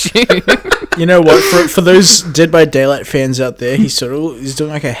assume. You know what? For those Dead by Daylight fans out there, he's doing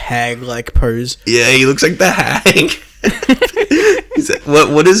like a hag like pose. Yeah, he looks like the hag.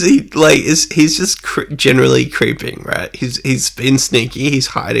 What is he like? He's just generally creeping, right? He's been sneaky. He's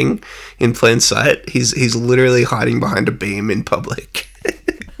hiding in plain sight. He's literally hiding behind a beam in public.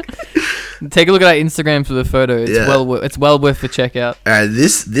 Take a look at our Instagram for the photo. It's well worth the check out.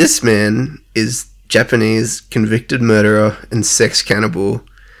 This man is Japanese convicted murderer and sex cannibal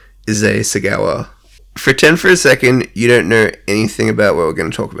Issei Sagawa. Pretend for a second you don't know anything about what we're going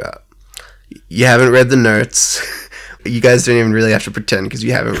to talk about. You haven't read the notes. You guys don't even really have to pretend because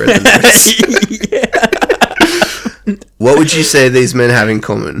you haven't read the notes. What would you say these men have in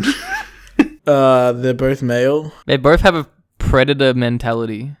common? They're both male. They both have a predator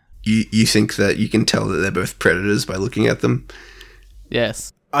mentality. You think that you can tell that they're both predators by looking at them?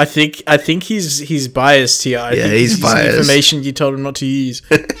 Yes. I think he's biased here. I think he's using biased. information you told him not to use.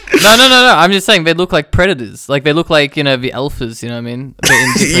 No. I'm just saying they look like predators. Like they look like, the alphas. You know what I mean?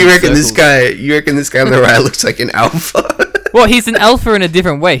 You reckon this guy on the right looks like an alpha? Well, he's an alpha in a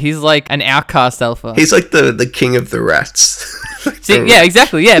different way. He's like an outcast alpha. He's like the king of the rats. See, yeah,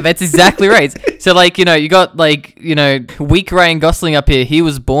 exactly. Yeah, that's exactly right. So, like, you got, like, weak Ryan Gosling up here. He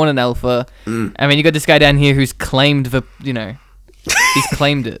was born an alpha. I mean, you got this guy down here who's claimed he's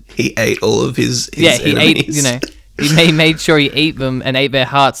claimed it. He ate all of his yeah, he enemies. ate, he made sure he ate them and ate their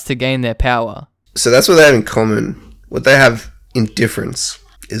hearts to gain their power. So that's what they have in common. What they have in difference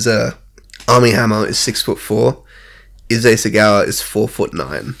is Armie Hammer is 6'4", Issei Sagawa is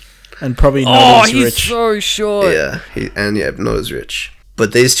 4'9". And probably not as he's rich. so short. Yeah, not as rich.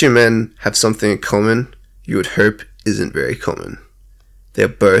 But these two men have something in common you would hope isn't very common. They're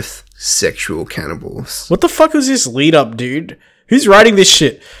both sexual cannibals. What the fuck was this lead up, dude? Who's writing this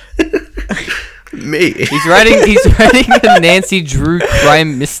shit? Me. He's writing the Nancy Drew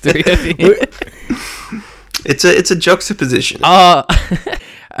crime mystery. It's a juxtaposition.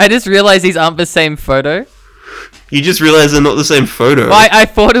 I just realized these aren't the same photo. You just realize they're not the same photo. I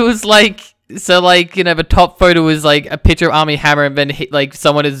thought it was like, so like, the top photo was like a picture of Armie Hammer and then like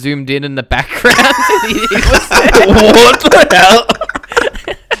someone had zoomed in the background. And he was there. What the hell?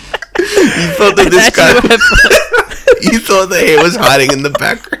 You thought that this guy... You thought that he was hiding in the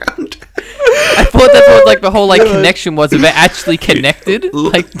background. I thought that's what like the whole like connection was. If they're actually connected,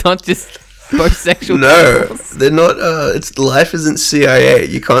 like not just both sexual. No, cannibals. they're not. It's life isn't CIA.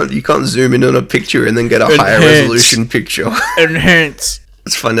 You can't zoom in on a picture and then get a higher resolution picture. Enhance.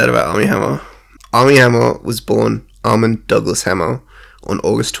 Let's find out about Armie Hammer. Armie Hammer was born Armand Douglas Hammer on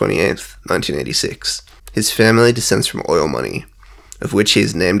August 28th, 1986. His family descends from oil money, of which he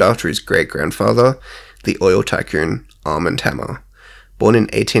is named after his great-grandfather, the oil tycoon Armand Hammer. Born in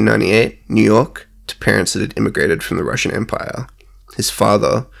 1898, New York, to parents that had immigrated from the Russian Empire. His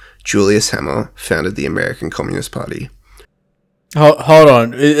father, Julius Hammer, founded the American Communist Party. Hold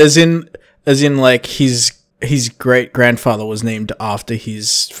on, as in like his great grandfather was named after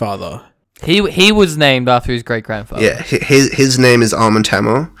his father. He was named after his great grandfather. Yeah, his name is Armand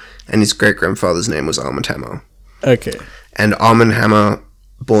Hammer, and his great grandfather's name was Armand Hammer. Okay. And Armand Hammer,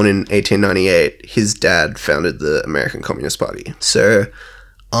 born in 1898, his dad founded the American Communist Party. So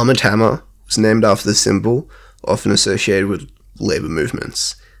Armand Hammer was named after the symbol often associated with labor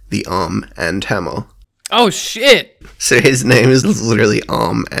movements, the arm and hammer. Oh shit! So his name is literally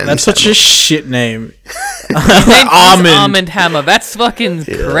Arm and That's Hammer. such a shit name. Almond Hammer. That's fucking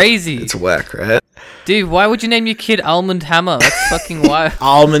crazy. It's whack, right? Dude, why would you name your kid Almond Hammer? That's fucking wild.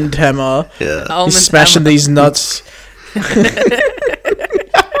 Almond Hammer. Yeah. Almond He's smashing Hammer. these nuts.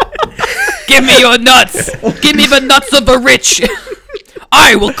 Give me your nuts! Give me the nuts of the rich!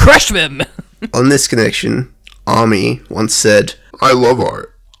 I will crush them! On this connection, Armie once said, I love art.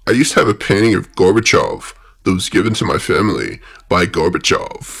 I used to have a painting of Gorbachev that was given to my family by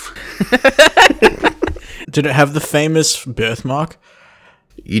Gorbachev. Did it have the famous birthmark?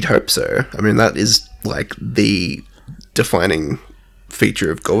 you'd hope so. I mean, that is like the defining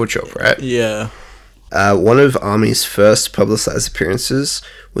feature of Gorbachev, right? Yeah. One of Armie's first publicized appearances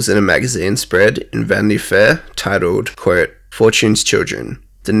was in a magazine spread in Vanity Fair titled, quote, Fortune's Children,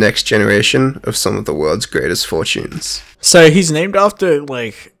 the next generation of some of the world's greatest fortunes. So he's named after,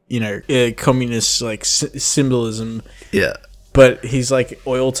 like, you know, communist, like, symbolism. Yeah. But he's, like,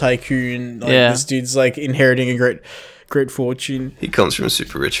 oil tycoon. Like, Yeah. This dude's, like, inheriting a great fortune. He comes from a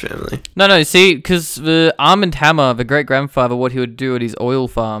super rich family. No, see, because the Armand Hammer, the great-grandfather, what he would do at his oil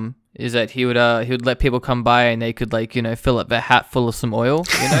farm is that he would let people come by and they could, like, you know, fill up their hat full of some oil,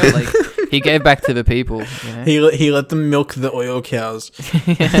 you know? Like, he gave back to the people, you know? He let them milk the oil cows.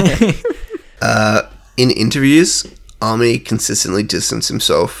 In interviews, Armie consistently distanced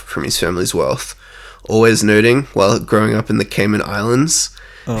himself from his family's wealth, always noting, while growing up in the Cayman Islands,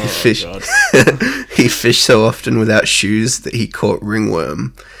 God. he fished so often without shoes that he caught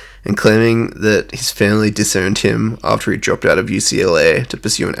ringworm, and claiming that his family disowned him after he dropped out of UCLA to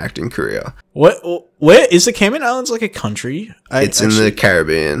pursue an acting career. Where is the Cayman Islands, like, a country? It's in the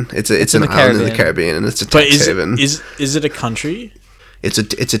Caribbean. It's an island in the Caribbean, and it's a But tax haven. is it a country? It's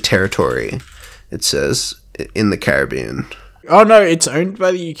a territory. It says in the Caribbean. Oh no, it's owned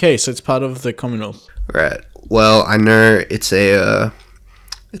by the UK, so it's part of the Commonwealth. Right. Well, I know it's a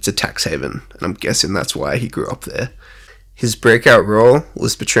tax haven, and I'm guessing that's why he grew up there. His breakout role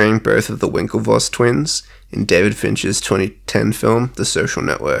was portraying both of the Winklevoss twins in David Fincher's 2010 film, The Social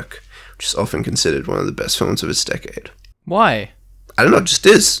Network, which is often considered one of the best films of its decade. Why? I don't know, it just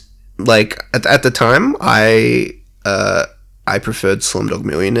is. Like, at the time, I I preferred Slumdog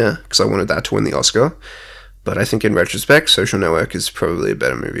Millionaire because I wanted that to win the Oscar. But I think in retrospect, Social Network is probably a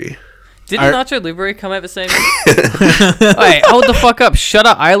better movie. Didn't Nacho Libre come out the same year? Wait, hold the fuck up.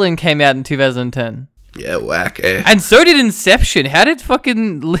 Shutter Island came out in 2010. Yeah, whack, eh? And so did Inception. How did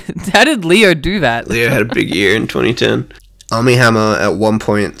Leo do that? Leo had a big year in 2010. Armie Hammer at one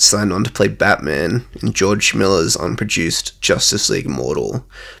point signed on to play Batman in George Miller's unproduced Justice League Immortal,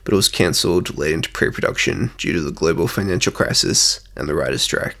 but it was cancelled late into pre-production due to the global financial crisis and the writer's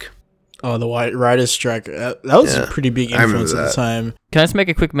strike. Oh, the writer's strike. That was a pretty big influence at the time. Can I just make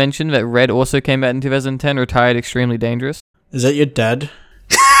a quick mention that Red also came out in 2010, retired Extremely Dangerous? Is that your dad?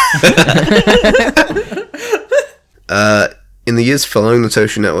 In the years following the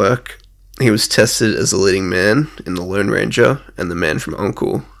Social Network, he was tested as the leading man in The Lone Ranger and The Man from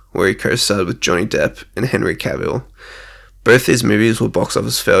U.N.C.L.E., where he co-starred with Johnny Depp and Henry Cavill. Both these movies were box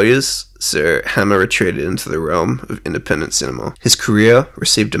office failures, so Hammer retreated into the realm of independent cinema. His career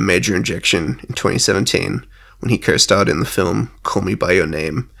received a major injection in 2017 when he co-starred in the film Call Me By Your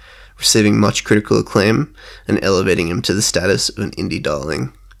Name, receiving much critical acclaim and elevating him to the status of an indie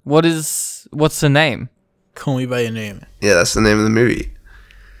darling. What's the name? Call Me By Your Name. Yeah, that's the name of the movie.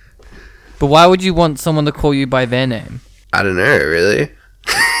 But why would you want someone to call you by their name? I don't know, really.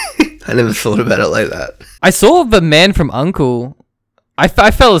 I never thought about it like that. I saw The Man from U.N.C.L.E. I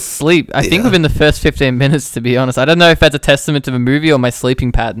fell asleep, I think, within the first 15 minutes, to be honest. I don't know if that's a testament to the movie or my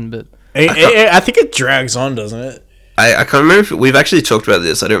sleeping pattern, but... I think it drags on, doesn't it? I can't remember if we've actually talked about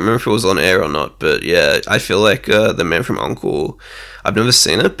this. I don't remember if it was on air or not, but yeah, I feel like The Man from U.N.C.L.E., I've never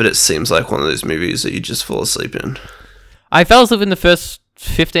seen it, but it seems like one of those movies that you just fall asleep in. I fell asleep in the first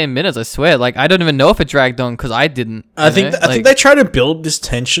 15 minutes, I swear. Like, I don't even know if it dragged on because I didn't. I think they try to build this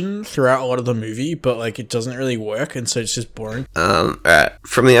tension throughout a lot of the movie, but like it doesn't really work, and so it's just boring. Alright.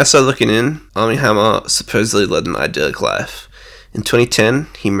 From the outside looking in, Armie Hammer supposedly led an idyllic life. In 2010,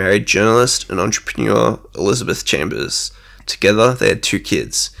 he married journalist and entrepreneur Elizabeth Chambers. Together, they had 2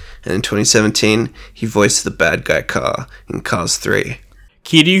 kids. And in 2017, he voiced the bad guy Car in Cars 3.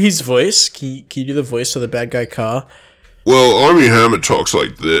 Can you do his voice? Can you do the voice of the bad guy Car? Well, Armie Hammer talks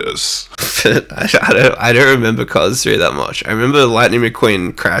like this. I don't remember Cars 3 that much. I remember Lightning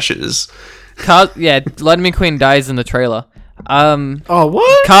McQueen crashes. Lightning McQueen dies in the trailer. Oh,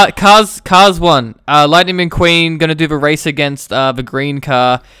 what? Cars 1. Lightning McQueen gonna do the race against the green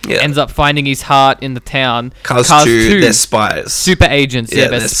car. Yeah. Ends up finding his heart in the town. Cars 2, they're spies. Super agents. Yeah,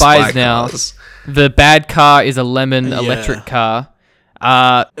 they're spies now. Cars. The bad car is a lemon electric car.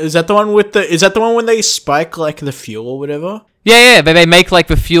 Is that the one when they spike like the fuel or whatever? Yeah, they make like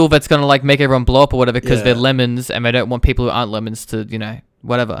the fuel that's gonna like make everyone blow up or whatever because they're lemons and they don't want people who aren't lemons to,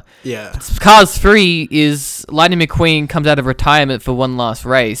 whatever. Yeah. Cars 3 is Lightning McQueen comes out of retirement for one last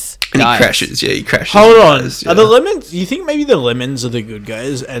race. And he crashes. Yeah, he crashes. Hold on. Are the lemons? You think maybe the lemons are the good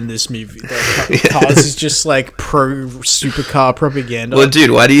guys and this movie, Cars is just like pro supercar propaganda? Well,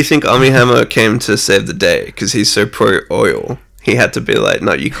 dude, why do you think Armie Hammer came to save the day? Because he's so pro oil. He had to be like,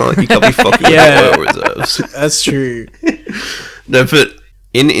 no, you can't be fucking with oil reserves. That's true. No, but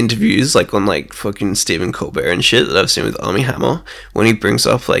in interviews, like on like fucking Stephen Colbert and shit that I've seen with Armie Hammer, when he brings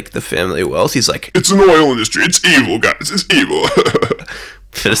up like the family wealth, he's like, it's an oil industry. It's evil, guys. It's evil.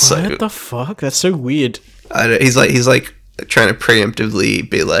 What the fuck? That's so weird. He's like trying to preemptively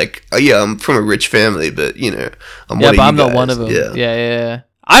be like, oh yeah, I'm from a rich family, but I'm not one of them. Yeah.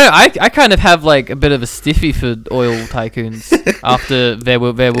 I kind of have like a bit of a stiffy for oil tycoons after There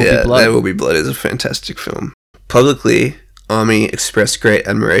Will Be Blood. There Will Be Blood is a fantastic film. Publicly, Armie expressed great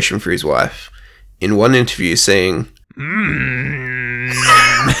admiration for his wife. In one interview saying,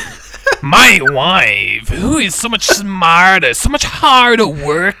 My wife, who is so much smarter, so much harder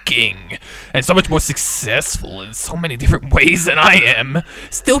working, and so much more successful in so many different ways than I am,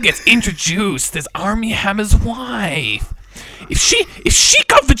 still gets introduced as Armie Hammer's wife. If she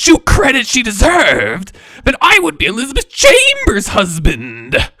got the due credit she deserved, then I would be Elizabeth Chambers'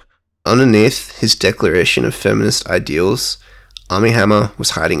 husband. Underneath his declaration of feminist ideals, Armie Hammer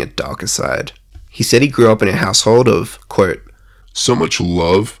was hiding a darker side. He said he grew up in a household of, quote, so much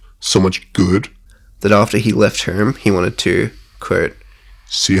love, so much good, that after he left home, he wanted to, quote,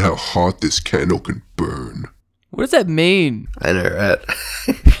 see how hot this candle can burn. What does that mean? I know, right?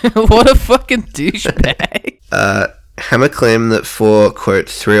 What a fucking douchebag. Hammer claimed that for, quote,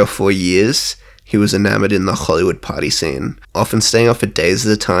 3 or 4 years, he was enamored in the Hollywood party scene, often staying up for days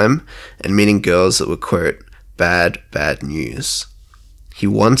at a time and meeting girls that were, quote, bad news. He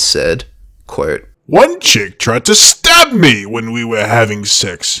once said, quote, one chick tried to stab me when we were having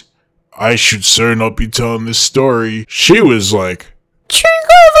sex. I should sure not be telling this story. She was like, True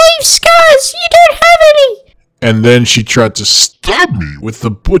leave scars, you don't have any. and then she tried to stab me with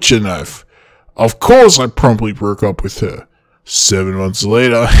the butcher knife. Of course, I promptly broke up with her. 7 months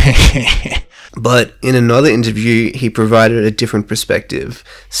later. But in another interview, he provided a different perspective,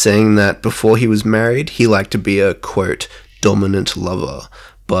 saying that before he was married, he liked to be a, quote, dominant lover,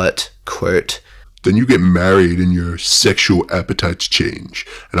 but, quote, Then you get married and your sexual appetites change.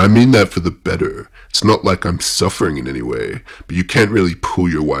 And I mean that for the better. It's not like I'm suffering in any way, but you can't really pull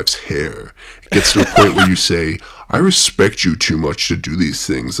your wife's hair. It gets to a point where you say, I respect you too much to do these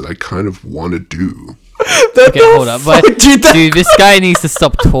things that I kind of want to do. Okay, hold up. But, dude, this guy needs to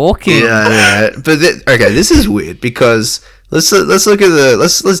stop talking. Yeah, but okay, this is weird because let's look at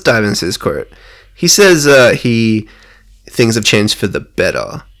let's dive into this quote. He says things have changed for the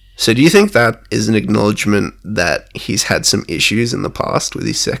better. So do you think that is an acknowledgement that he's had some issues in the past with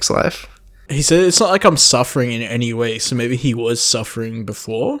his sex life? He said it's not like I'm suffering in any way, so maybe he was suffering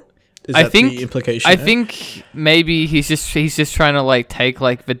before. Is I that think the implication? I there? think maybe he's just trying to like take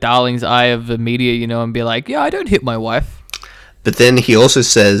like the darling's eye of the media, you know, and be like, yeah, I don't hit my wife. But then he also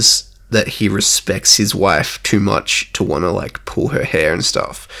says that he respects his wife too much to want to like pull her hair and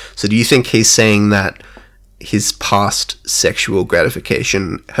stuff. So do you think he's saying that his past sexual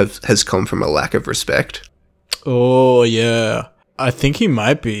gratification has come from a lack of respect? Oh yeah, I think he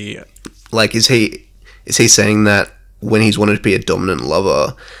might be. Like, is he saying that when he's wanted to be a dominant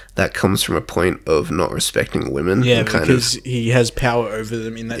lover, that comes from a point of not respecting women? Yeah, and because he has power over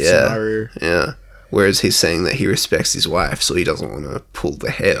them in that scenario. Yeah. Whereas he's saying that he respects his wife, so he doesn't want to pull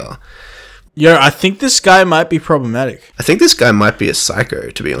the hair. Yeah, I think this guy might be problematic. I think this guy might be a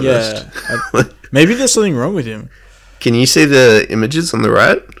psycho, to be honest. Yeah, maybe there's something wrong with him. Can you see the images on the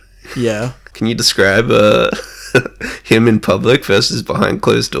right? Yeah. Can you describe him in public versus behind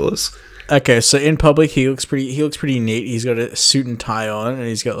closed doors? Okay, so in public he looks pretty neat. He's got a suit and tie on, and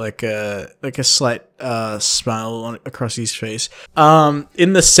he's got like a slight smile across his face.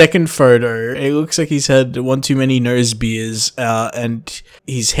 In the second photo, it looks like he's had one too many nose beers, and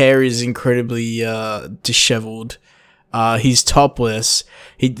his hair is incredibly disheveled. He's topless.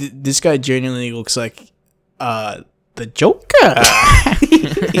 This guy genuinely looks like the Joker.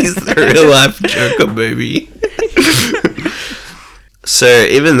 He's the real life Joker, baby. So,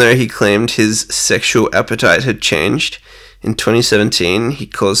 even though he claimed his sexual appetite had changed, in 2017 he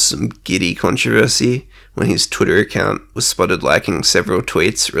caused some giddy controversy when his Twitter account was spotted liking several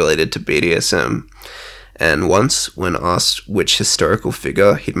tweets related to BDSM. And once, when asked which historical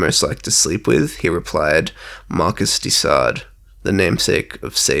figure he'd most like to sleep with, he replied, Marcus de Sade, the namesake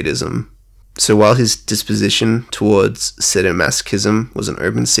of sadism. So while his disposition towards sadomasochism was an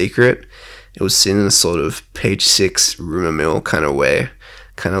open secret, it was seen in a sort of page 6 rumor mill kind of way.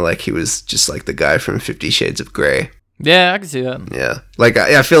 Kind of like he was just like the guy from 50 Shades of Grey. Yeah, I can see that. Yeah. Like,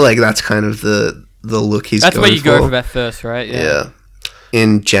 I feel like that's kind of the look he's going for. That's where you go for that first, right? Yeah.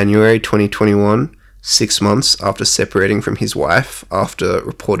 In January 2021, 6 months after separating from his wife, after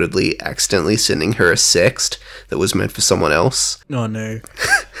reportedly accidentally sending her a sext that was meant for someone else, Oh no.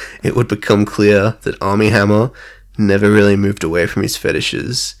 it would become clear that Armie Hammer never really moved away from his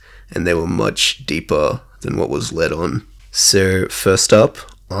fetishes, and they were much deeper than what was led on. So, first up,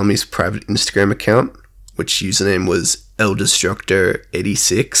 Armie's private Instagram account, which username was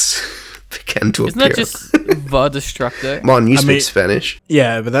ElDestructor86, began to Isn't appear. that just the Destructor? Come on, you speak mean- Spanish.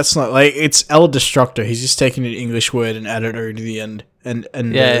 Yeah, but that's not like it's El Destructor. He's just taken an English word and added it to the end. And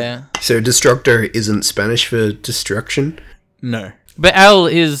Yeah. So, Destructor isn't Spanish for destruction? no. But L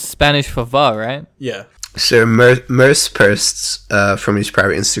is Spanish for va, right? Yeah. So most posts from his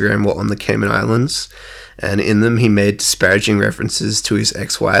private Instagram were on the Cayman Islands, and in them he made disparaging references to his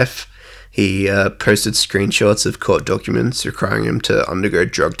ex-wife. He posted screenshots of court documents requiring him to undergo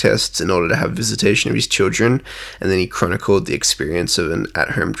drug tests in order to have visitation of his children, and then he chronicled the experience of an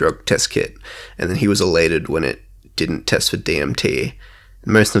at-home drug test kit, and then he was elated when it didn't test for DMT.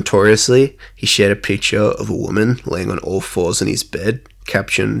 Most notoriously, he shared a picture of a woman laying on all fours in his bed,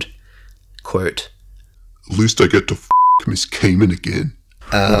 captioned, quote, At least I get to Miss Cayman again.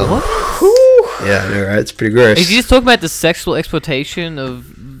 Yeah, I know, right? It's pretty gross. Is he just talking about the sexual exploitation of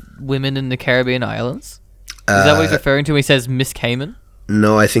women in the Caribbean islands? Is that what he's referring to when he says Miss Cayman?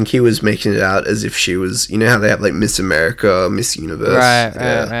 No, I think he was making it out as if she was, you know how they have like Miss America, Miss Universe? Right.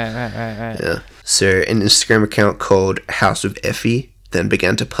 Yeah. So an Instagram account called House of Effie then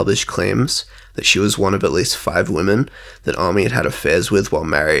began to publish claims that she was one of at least 5 women that Armie had had affairs with while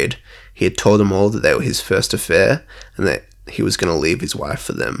married. He had told them all that they were his first affair and that he was going to leave his wife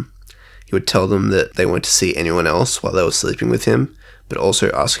for them. He would tell them that they weren't to see anyone else while they were sleeping with him, but also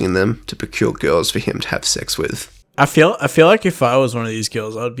asking them to procure girls for him to have sex with. I feel like if I was one of these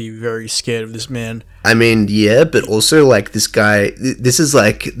girls, I'd be very scared of this man. I mean, yeah, but also like this guy. This is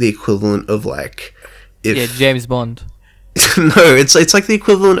like the equivalent of like if Yeah, James Bond. no, it's like the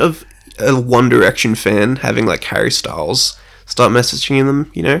equivalent of a One Direction fan having like Harry Styles start messaging them.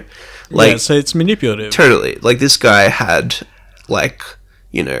 You know, like Yeah, so it's manipulative. totally. Like this guy had like,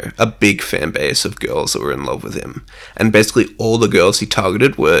 you know, a big fan base of girls that were in love with him. And basically all the girls he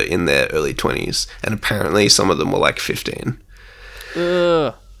targeted were in their early 20s. And apparently some of them were like 15.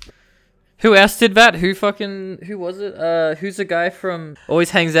 Ugh. Who else did that? Who was it? Who's the guy from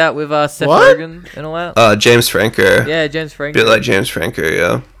always hangs out with Seth What? Rogen and all that? James Franco. Yeah, James A Franco. bit like James Franco,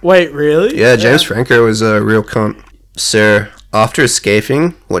 yeah. Wait, really? Yeah, James Franco was a real cunt. So, after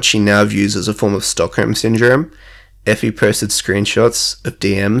escaping what she now views as a form of Stockholm Syndrome, Effie posted screenshots of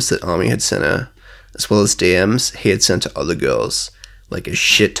DMs that Armie had sent her, as well as DMs he had sent to other girls, like a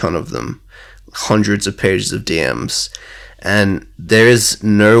shit ton of them, hundreds of pages of DMs. And there is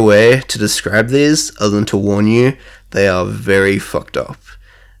no way to describe these other than to warn you, they are very fucked up.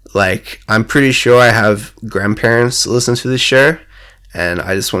 Like, I'm pretty sure I have grandparents that listen to this show, and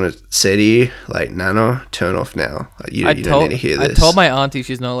I just want to say to you, like, Nano, turn off now. You don't need to hear this. I told my auntie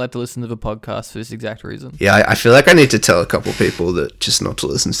she's not allowed to listen to the podcast for this exact reason. Yeah, I feel like I need to tell a couple people that just not to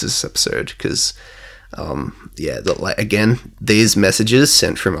listen to this episode, because, again, these messages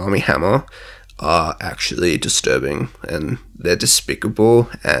sent from Armie Hammer are actually disturbing, and they're despicable,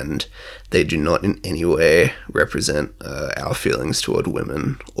 and they do not in any way represent our feelings toward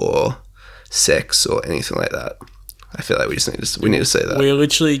women or sex or anything like that. I feel like we need to say that. We're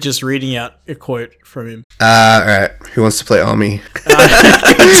literally just reading out a quote from him. Alright, who wants to play Armie?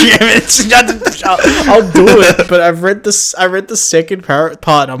 I'll do it, but I read the second part.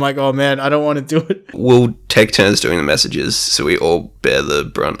 I'm like, oh man, I don't want to do it. We'll take turns doing the messages, so we all bear the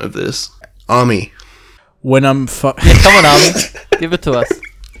brunt of this. Armie. When I'm Come on, Armie. Give it to us.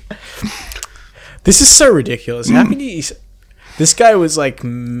 This is so ridiculous. How can you... This guy was like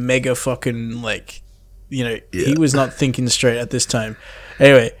mega fucking like... You know, he was not thinking straight at this time.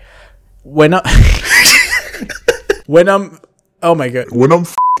 Anyway, when I'm... Oh my god. When I'm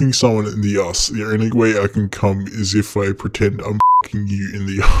f***ing someone in the ass, the only way I can come is if I pretend I'm f***ing you in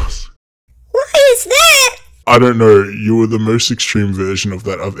the ass. What is that? I don't know, you were the most extreme version of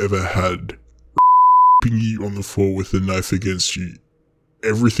that I've ever had. F***ing you on the floor with a knife against you.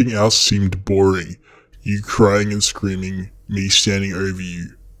 Everything else seemed boring. You crying and screaming, me standing over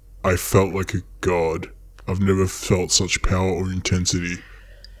you. I felt like a god. I've never felt such power or intensity.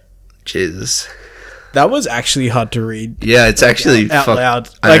 Jesus. That was actually hard to read. Yeah, it's actually out loud.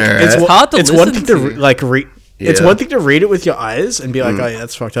 I Like know, it's right? hard to it's one listen thing to to. like read. It's Yeah. one thing to read it with your eyes and be like, oh yeah,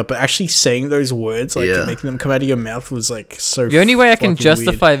 that's fucked up. But actually saying those words, like Yeah. making them come out of your mouth, was like so. The only way I can fucking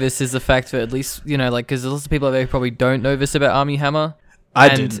justify this is the fact that at least, you know, like, because lots of people out there probably don't know this about Armie Hammer. I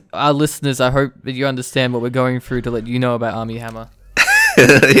and didn't. our listeners, I hope that you understand what we're going through to let you know about Armie Hammer.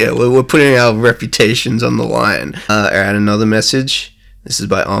 Yeah, we're putting our reputations on the line. Alright, another message. This is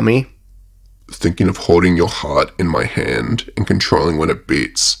by Armie. Thinking of holding your heart in my hand and controlling when it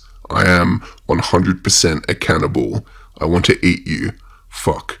beats. I am 100% a cannibal. I want to eat you.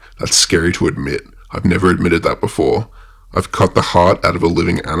 Fuck, that's scary to admit. I've never admitted that before. I've cut the heart out of a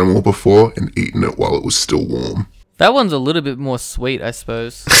living animal before and eaten it while it was still warm. That one's a little bit more sweet, I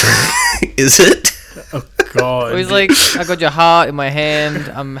suppose. Is it? God. He's like, I got your heart in my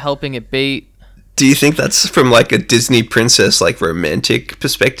hand. I'm helping it beat. Do you think that's from like a Disney princess like romantic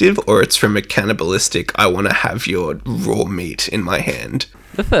perspective, or it's from a cannibalistic I want to have your raw meat in my hand?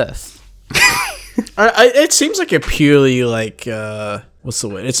 The first. It seems like a purely like what's the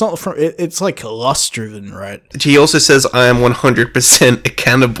word? It's not from. It's like lust driven, right? He also says I am 100% a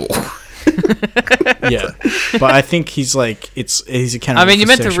cannibal. Yeah, but I think he's like he's a cannibal. I mean, you for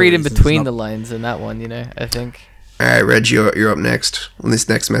meant to sexual read in reasons, between not- the lines in that one, you know, I think. Alright, Reg, you're up next on this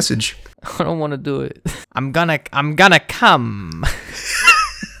next message. I don't want to do it. I'm gonna come. I'm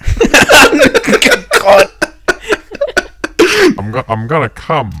gonna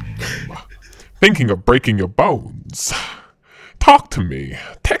come. Thinking of breaking your bones. Talk to me.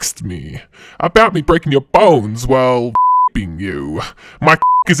 Text me. About me breaking your bones while f***ing you. My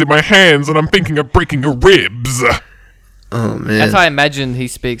is in my hands and I'm thinking of breaking your ribs. Oh man. That's how I imagine he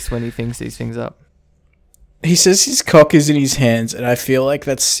speaks when he thinks these things up. He says his cock is in his hands, and I feel like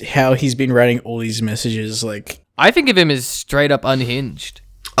that's how he's been writing all these messages. Like, I think of him as straight up unhinged.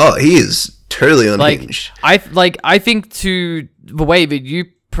 Oh, he is totally Like unhinged. I think to the way that you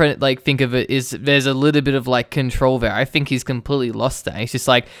think of it is there's a little bit of like control there. I think he's completely lost that. He's just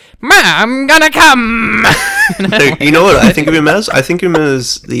like, "Ma, I'm gonna come." You know what I think of him as? I think of him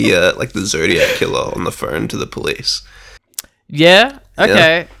as the like the Zodiac killer on the phone to the police. Yeah.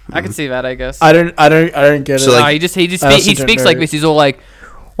 Okay. Yeah. I can see that. I guess. I don't get So, it. like- No, he also don't speaks know. like this. He's all like,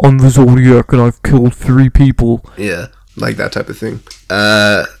 "I'm the Zodiac and I've killed 3 people." Yeah, like that type of thing.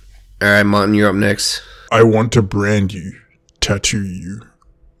 All right, Martin, you're up next. I want to brand you, tattoo you,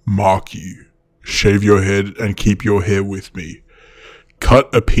 mark you, shave your head and keep your hair with me,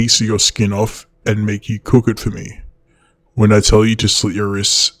 cut a piece of your skin off and make you cook it for me. When I tell you to slit your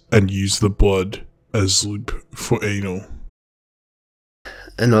wrists and use the blood as lube for anal.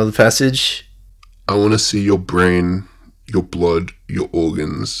 Another passage. I want to see your brain, your blood, your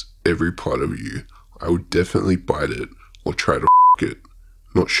organs, every part of you. I would definitely bite it or try to it.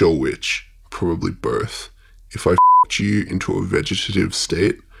 Not sure which. Probably both. If I you into a vegetative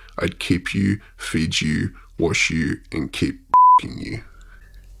state, I'd keep you, feed you, wash you, and keep you.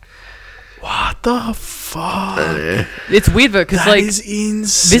 What the fuck? It's weird though, because That like is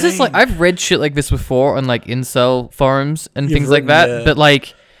insane. this is like I've read shit like this before on like incel forums and You've things like read- that, yeah. but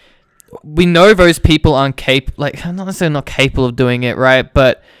like we know those people aren't like I'm not necessarily not capable of doing it, right?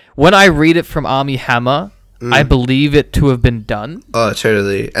 But when I read it from Armie Hammer, I believe it to have been done. Oh,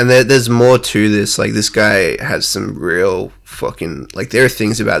 totally. And there's more to this. Like, this guy has some real fucking... Like, there are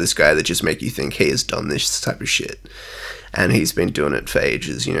things about this guy that just make you think he has done this type of shit. And he's been doing it for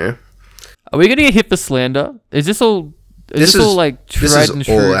ages, you know? Are we gonna get hit for slander? Is this all? Is this all like This tried is and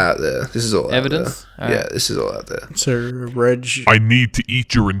all true out there. This is all evidence? out there. Alright. Yeah, this is all out there. So, Reg, I need to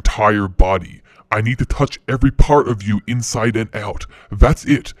eat your entire body. I need to touch every part of you inside and out. That's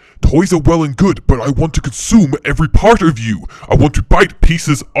it. Toys are well and good, but I want to consume every part of you. I want to bite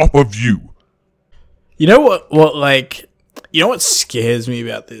pieces off of you. you know what scares me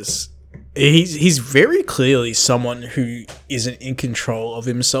about this? He's very clearly someone who isn't in control of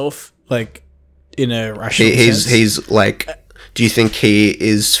himself, like in a rational sense. He's like... Do you think he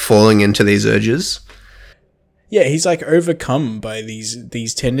is falling into these urges? Yeah, he's like overcome by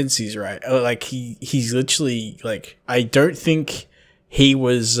these tendencies, right? Like he's literally like, I don't think he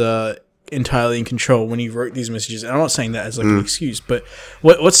was entirely in control when he wrote these messages. And I'm not saying that as like an excuse, but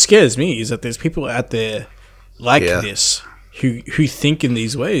what scares me is that there's people out there like this who think in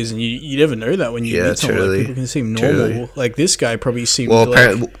these ways, and you never know that when you meet someone. totally. Like, people can seem normal. Totally. Like this guy probably seemed Well, like,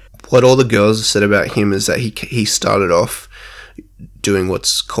 apparently, what all the girls have said about him is that he started off doing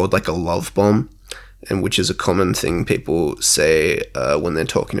what's called like a love bomb, and which is a common thing people say when they're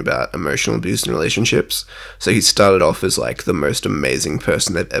talking about emotional abuse in relationships. So he started off as like the most amazing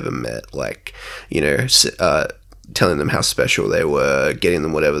person they've ever met, like, you know, telling them how special they were, getting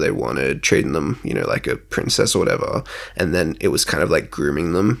them whatever they wanted, treating them, you know, like a princess or whatever. And then it was kind of like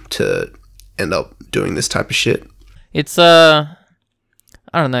grooming them to end up doing this type of shit. It's I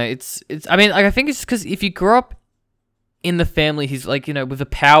don't know. It's. I mean, like, I think it's because if you grow up in the family, he's like, you know, with the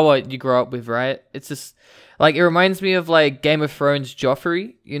power you grow up with, right? It's just like, it reminds me of like Game of Thrones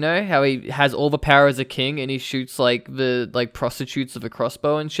Joffrey, you know, how he has all the power as a king and he shoots like the like prostitutes with a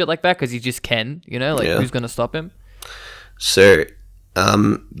crossbow and shit like that because he just can, you know, like Yeah. who's gonna stop him? So,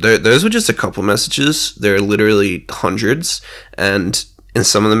 those were just a couple messages. There are literally hundreds, and in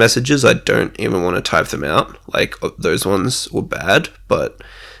some of the messages, I don't even want to type them out. Like, those ones were bad, but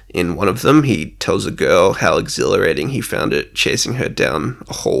in one of them, he tells a girl how exhilarating he found it chasing her down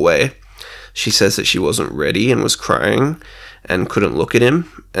a hallway. She says that she wasn't ready and was crying and couldn't look at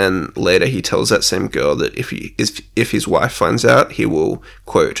him. And later he tells that same girl that if his wife finds out, he will,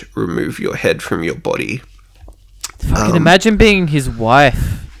 quote, remove your head from your body. Fucking imagine being his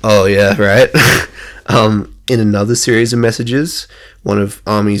wife. Oh, yeah, right? In another series of messages, one of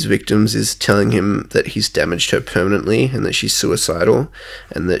Armie's victims is telling him that he's damaged her permanently and that she's suicidal,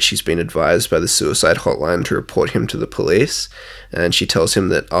 and that she's been advised by the suicide hotline to report him to the police. And she tells him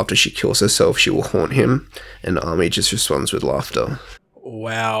that after she kills herself, she will haunt him, and Armie just responds with laughter.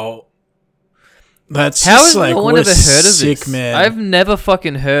 wow. That's How just has like, no one what ever a heard of sick this? man. I've never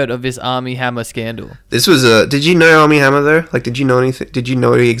fucking heard of this Armie Hammer scandal. This was did you know Armie Hammer though? Like, did you know anything? Did you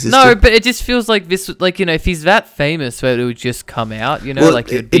know he existed? No, but it just feels like this, like, you know, if he's that famous, that it would just come out, you know, Well, like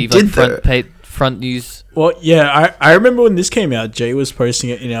it it'd be did, like front news. Well, yeah, I remember when this came out, Jay was posting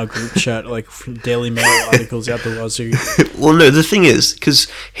it in our group chat, like from Daily Mail articles out the wazoo. Well, no, the thing is, because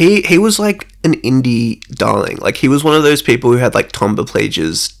he was like an indie darling. Like, he was one of those people who had like Tumblr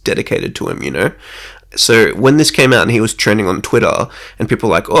pages dedicated to him, you know? So when this came out and he was trending on Twitter, and people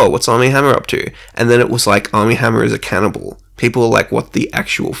were like, oh, what's Armie Hammer up to? And then it was like, Armie Hammer is a cannibal. People were like, what the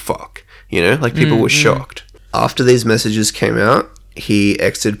actual fuck? You know? Like, people were shocked. After these messages came out, he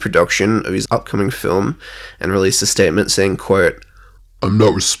exited production of his upcoming film and released a statement saying, quote, I'm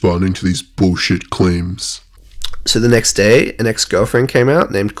not responding to these bullshit claims. So the next day, an ex-girlfriend came out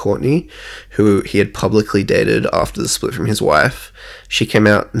named Courtney, who he had publicly dated after the split from his wife. She came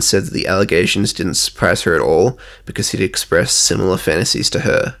out and said that the allegations didn't surprise her at all because he'd expressed similar fantasies to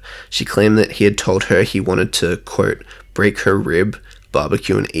her. She claimed that he had told her he wanted to, quote, break her rib,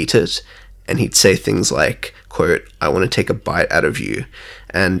 barbecue and eat it, and he'd say things like, quote, I want to take a bite out of you,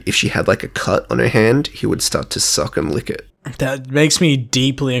 and if she had like a cut on her hand, he would start to suck and lick it. That makes me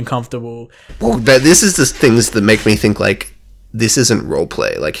deeply uncomfortable. Well, this is the things that make me think like this isn't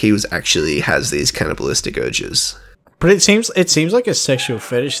roleplay. Like he was actually has these cannibalistic urges. But it seems like a sexual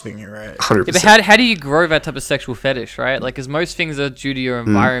fetish thing, right? 100%. Yeah, but how do you grow that type of sexual fetish, right? Like, because most things are due to your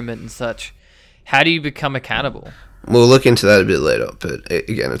environment and such. How do you become a cannibal? We'll look into that a bit later, but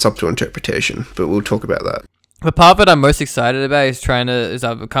again, it's up to interpretation. But we'll talk about that. The part that I'm most excited about is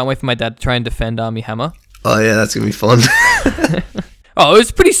I can't wait for my dad to try and defend Armie Hammer. Oh yeah, that's gonna be fun. Oh,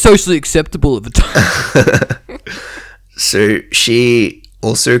 it's pretty socially acceptable at the time. So she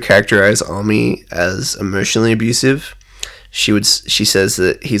also characterized Armie as emotionally abusive. She says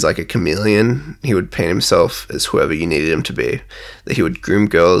that he's like a chameleon. He would paint himself as whoever you needed him to be. That he would groom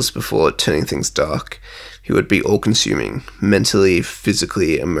girls before turning things dark. He would be all-consuming, mentally,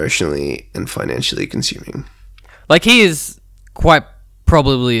 physically, emotionally, and financially consuming. Like, he is quite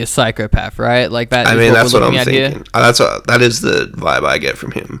probably a psychopath, right? Like that. I mean, that's what I'm at thinking. Here. That is the vibe I get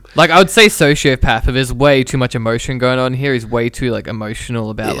from him. Like, I would say sociopath, but there's way too much emotion going on here. He's way too like emotional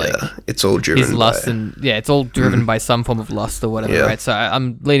about like it's all driven his lust and it's all driven by some form of lust or whatever, right? So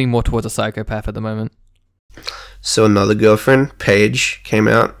I'm leaning more towards a psychopath at the moment. So another girlfriend, Paige, came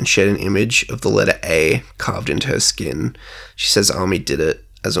out and shared an image of the letter A carved into her skin. She says Armie did it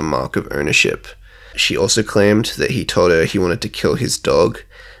as a mark of ownership. She also claimed that he told her he wanted to kill his dog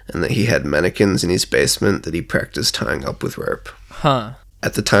and that he had mannequins in his basement that he practiced tying up with rope. Huh.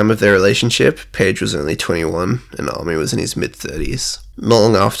 At the time of their relationship, Paige was only 21 and Armie was in his mid-30s. Not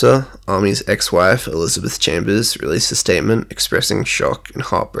long after, Armie's ex-wife, Elizabeth Chambers, released a statement expressing shock and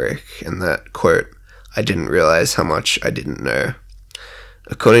heartbreak and that, quote, I didn't realize how much I didn't know.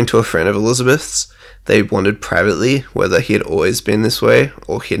 According to a friend of Elizabeth's, they wondered privately whether he had always been this way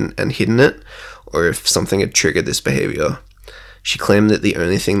or hidden it, or if something had triggered this behavior. She claimed that the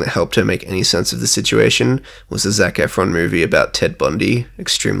only thing that helped her make any sense of the situation was the Zac Efron movie about Ted Bundy,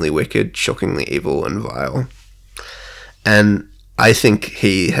 extremely wicked, shockingly evil, and vile. And I think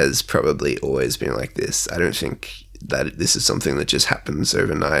he has probably always been like this. I don't think that this is something that just happens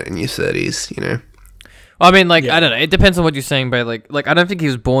overnight in your 30s, you know? I mean, like, I don't know. It depends on what you're saying, but like, I don't think he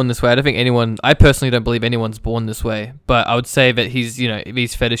was born this way. I don't think I personally don't believe anyone's born this way. But I would say that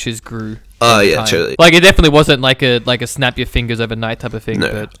these fetishes grew. Oh, yeah, totally. Like, it definitely wasn't like a snap your fingers overnight type of thing.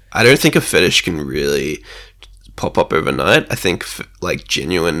 No, but I don't think a fetish can really pop up overnight. I think, like,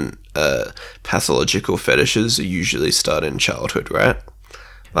 genuine pathological fetishes usually start in childhood, right?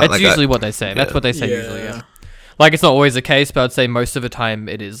 That's usually what they say. That's what they say usually, yeah. Like, it's not always the case, but I'd say most of the time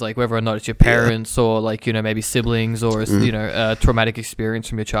it is, like, whether or not it's your parents or, like, maybe siblings or, a traumatic experience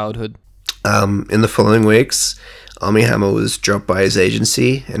from your childhood. In the following weeks, Armie Hammer was dropped by his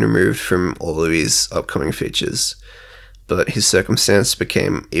agency and removed from all of his upcoming features. But his circumstance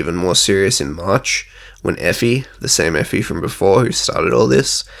became even more serious in March when Effie, the same Effie from before who started all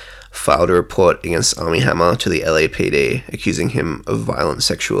this, filed a report against Armie Hammer to the LAPD, accusing him of violent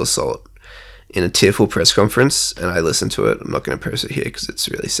sexual assault. In a tearful press conference, and I listened to it, I'm not going to post it here because it's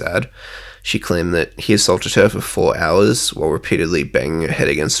really sad, she claimed that he assaulted her for 4 hours while repeatedly banging her head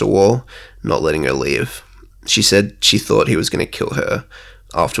against a wall, not letting her leave. She said she thought he was going to kill her.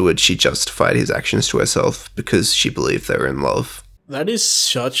 Afterwards, she justified his actions to herself because she believed they were in love. That is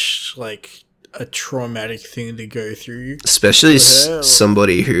such, like, a traumatic thing to go through. Especially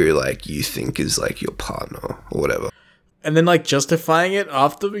somebody who, like, you think is, like, your partner or whatever. And then, like, justifying it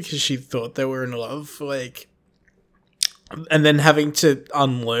after because she thought they were in love, like... And then having to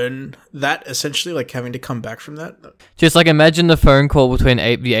unlearn that, essentially, like, having to come back from that. Just, like, imagine the phone call between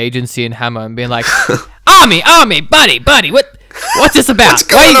the agency and Hammer and being like, Armie, buddy, what's this about? What's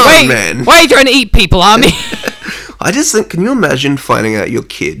going on, man? Why are you trying to eat people, Armie? I just think, can you imagine finding out your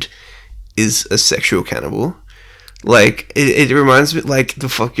kid is a sexual cannibal? Like, it reminds me, like, the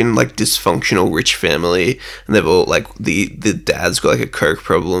fucking, like, dysfunctional rich family, and they've all, like, the dad's got, like, a coke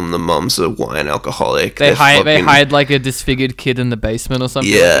problem, the mom's a wine alcoholic. They hide, like, a disfigured kid in the basement or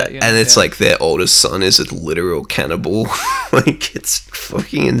something like that. And it's, like, their oldest son is a literal cannibal. Like, it's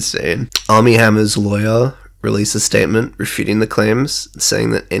fucking insane. Armie Hammer's lawyer released a statement refuting the claims,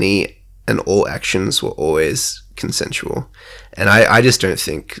 saying that any and all actions were always consensual, And I just don't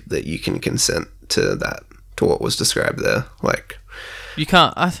think that you can consent to that, to what was described there. Like, You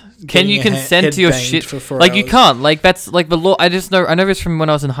can't. Can Getting you your consent head to your banged shit? for 4 Like, you hours. can't. Like, that's like the law. I know this from when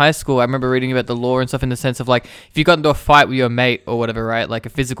I was in high school. I remember reading about the law and stuff in the sense of like, if you got into a fight with your mate or whatever, right? Like a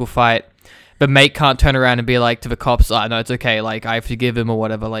physical fight, the mate can't turn around and be like to the cops, "Oh no, it's okay. Like, I forgive him" or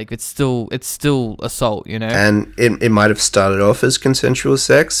whatever. Like, it's still assault, you know. and it might have started off as consensual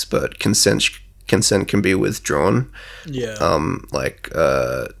sex, but consent can be withdrawn, Yeah.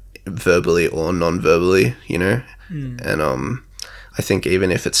 verbally or non-verbally, you know. And I think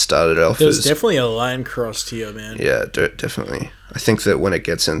even if it started off There's as definitely a line crossed here, man. yeah, definitely. I think that when it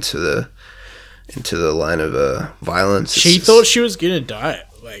gets into the line of violence, She it's thought she was gonna die.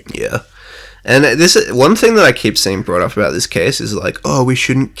 Like, yeah. And this is one thing that I keep seeing brought up about this case is like, oh, we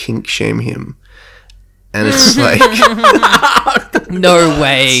shouldn't kink shame him, and it's like, No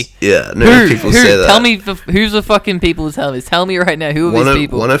way. yeah, no people say that. Tell me who's the fucking people who tell me. Tell me right now. Who are these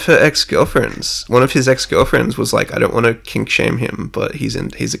people? One of his ex-girlfriends was like, I don't want to kink shame him, but he's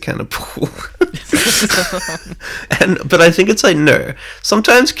a cannibal. But I think it's like, no.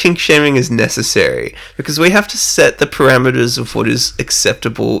 Sometimes kink shaming is necessary because we have to set the parameters of what is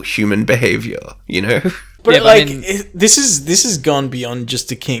acceptable human behavior, you know? but Yeah, but like, I mean- this is gone beyond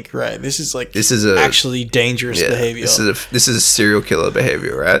just a kink, right? This is actually dangerous Yeah, behavior. this is a serial killer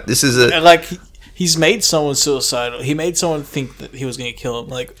behavior, right? This is a And, like, he's made someone suicidal. He made someone think that he was gonna kill him.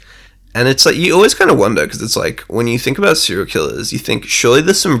 Like, And it's like, you always kind of wonder, because it's like, when you think about serial killers, you think, surely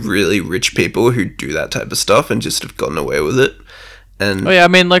there's some really rich people who do that type of stuff and just have gotten away with it. And, Oh yeah, I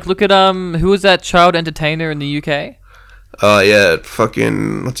mean, like, look at who was that child entertainer in the UK? yeah,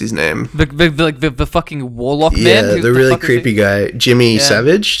 fucking, what's his name? The fucking warlock man. Yeah, Who the really fuck is he? creepy guy. Jimmy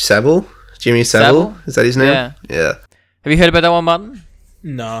Yeah. Savile? Jimmy Savile? Is that his name? Yeah. Yeah. Have you heard about that one, Martin?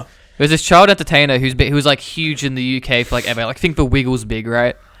 nah. There's this child entertainer who was like huge in the UK for like ever. Like, think the Wiggles big,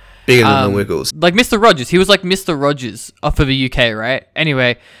 right? Bigger than the Wiggles. Like Mr. Rogers. He was like Mr. Rogers for the UK, right?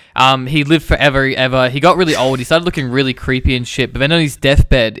 Anyway, he lived forever, ever. He got really old. He started looking really creepy and shit. But then on his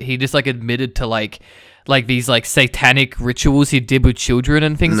deathbed, he just like admitted to like these like satanic rituals he did with children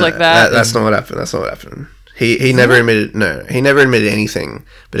and things like that. That's not what happened. That's not what happened. He never admitted, no, he never admitted anything,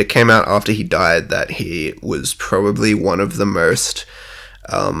 but it came out after he died that he was probably one of the most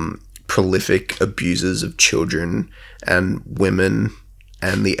prolific abusers of children and women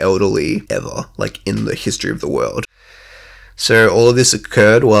and the elderly ever, like in the history of the world. So all of this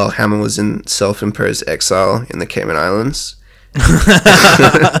occurred while Hammer was in self-imposed exile in the Cayman Islands.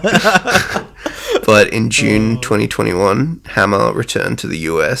 But in June 2021, Hammer returned to the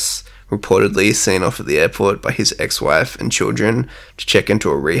US, reportedly seen off at the airport by his ex-wife and children to check into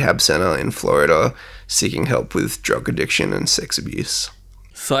a rehab center in Florida, seeking help with drug addiction and sex abuse.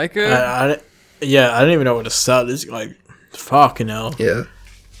 Psycho. I don't even know where to start. This like, fucking hell. Yeah,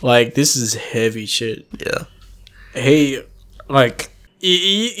 Like, this is heavy shit. yeah. Hey, like,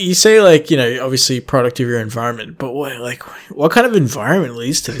 you say, like, you know, obviously product of your environment, but what kind of environment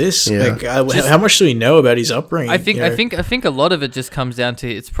leads to this? Yeah. Like, how much do we know about his upbringing? I think you know? I think a lot of it just comes down to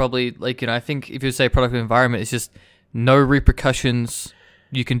it's probably like, you know, I think if you say product of environment, it's just no repercussions.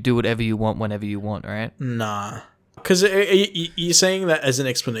 You can do whatever you want whenever you want, right? Nah. Because you're saying that as an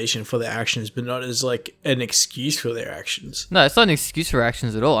explanation for their actions, but not as, like, an excuse for their actions. No, it's not an excuse for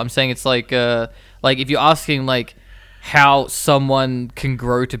actions at all. I'm saying it's like if you're asking like how someone can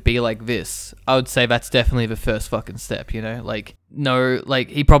grow to be like this, I would say that's definitely the first fucking step, you know? Like, no, like,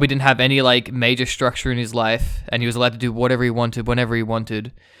 he probably didn't have any like major structure in his life, and he was allowed to do whatever he wanted whenever he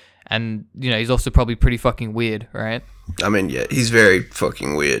wanted. And, you know, he's also probably pretty fucking weird, right? I mean, yeah, he's very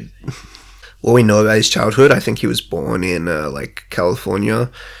fucking weird. What we know about his childhood, I think he was born in like California,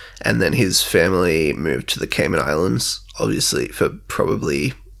 and then his family moved to the Cayman Islands, obviously for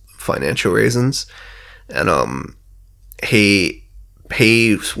probably financial reasons. And he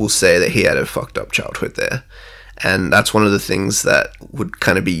will say that he had a fucked up childhood there, and that's one of the things that would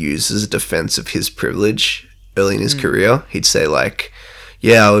kind of be used as a defense of his privilege early in his career. He'd say like,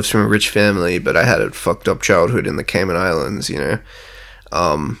 yeah, I was from a rich family, but I had a fucked up childhood in the Cayman Islands, you know.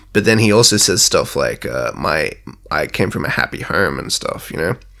 But then he also says stuff like, I came from a happy home and stuff, you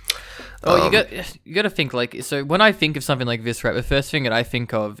know. Oh, you got to think like, so when I think of something like this, right, the first thing that I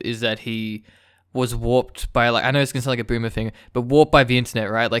think of is that he was warped by, like, I know it's gonna sound like a boomer thing, but warped by the internet,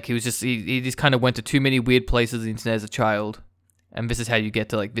 right? Like, he just kind of went to too many weird places on the internet as a child, and this is how you get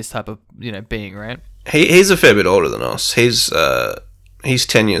to like this type of, you know, being, right? He's a fair bit older than us. He's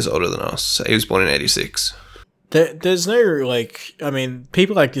 10 years older than us. He was born in 86. There's no, like, I mean,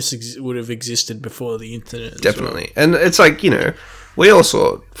 people like this would have existed before the internet. As Definitely. And it's like, you know, We all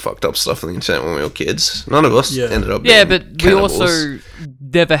saw fucked up stuff on the internet when we were kids. None of us ended up Yeah, being but cannibals. we also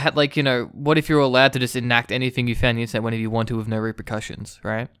never had, like, you know, what if you're allowed to just enact anything you found on the internet whenever you want to with no repercussions,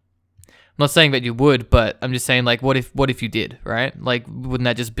 right? I'm not saying that you would, but I'm just saying, like, what if you did, right? Like, wouldn't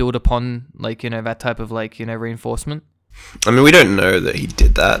that just build upon, like, you know, that type of, like, you know, reinforcement? I mean, we don't know that he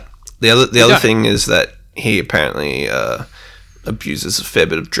did that. The other thing is that he apparently abuses a fair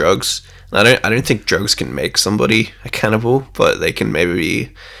bit of drugs. I don't think drugs can make somebody a cannibal, but they can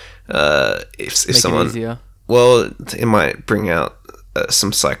maybe if Make someone it easier. well, it might bring out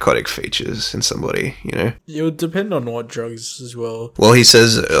some psychotic features in somebody, you know. It would depend on what drugs as well. Well, he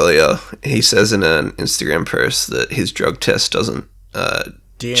says in an Instagram post that his drug test doesn't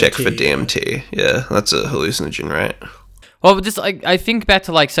check for DMT. Yeah, that's a hallucinogen, right? Well, just like I think back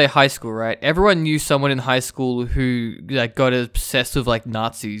to, like, say, high school, right? Everyone knew someone in high school who, like, got obsessed with, like,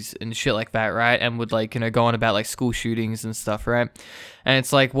 Nazis and shit like that, right? And would, like, you know, go on about, like, school shootings and stuff, right? And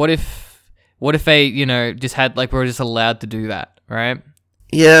it's like, what if they, you know, just had, like, were just allowed to do that, right?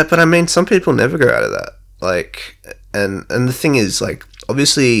 Yeah, but I mean, some people never go out of that. Like, and the thing is, like,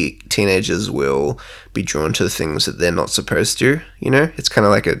 obviously teenagers will be drawn to the things that they're not supposed to, you know? It's kind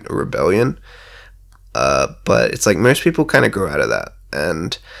of like a rebellion. But it's like most people kind of grow out of that.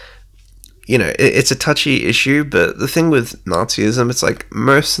 And, you know, it's a touchy issue, but the thing with Nazism, it's like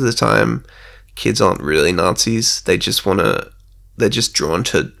most of the time kids aren't really Nazis. They're just drawn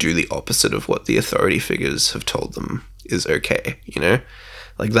to do the opposite of what the authority figures have told them is okay, you know?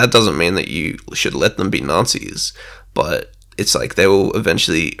 Like, that doesn't mean that you should let them be Nazis, but it's like they will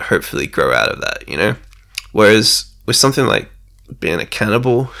eventually, hopefully, grow out of that, you know? Whereas with something like being a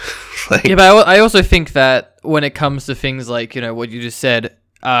cannibal, like... Yeah, but I also think that when it comes to things like, you know, what you just said,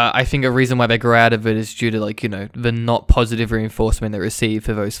 I think a reason why they grow out of it is due to, like, you know, the not positive reinforcement they receive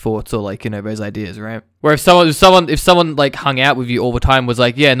for those thoughts or, like, you know, those ideas, right? Where if someone like hung out with you all the time, was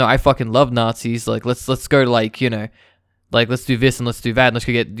like, yeah, no, I fucking love Nazis, like, let's go to, like, you know, like, let's do this and let's do that and let's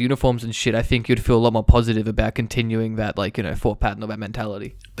go get uniforms and shit, I think you'd feel a lot more positive about continuing that, like, you know, thought pattern or that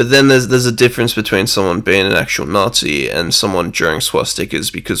mentality. But then there's a difference between someone being an actual Nazi and someone drawing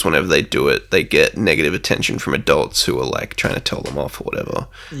swastikas, because whenever they do it, they get negative attention from adults who are, like, trying to tell them off or whatever.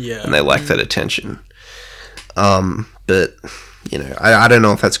 Yeah. And they like that attention. But, you know, I don't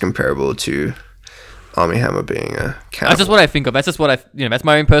know if that's comparable to Armie Hammer being a cannibal. That's just what I think of. That's just what that's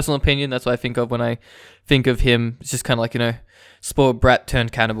my own personal opinion. That's what I think of when I think of him. It's just kind of like, you know, spoiled brat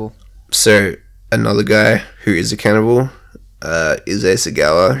turned cannibal. So, another guy who is a cannibal is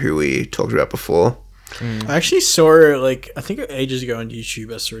Sagawa, who we talked about before. I actually saw it, like, I think ages ago on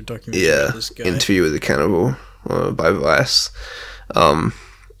YouTube. I saw a documentary about this guy. Interview with a Cannibal by Vice.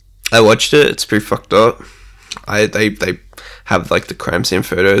 I watched it. It's pretty fucked up. They have, like, the crime scene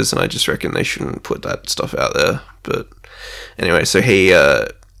photos, and I just reckon they shouldn't put that stuff out there. But anyway, so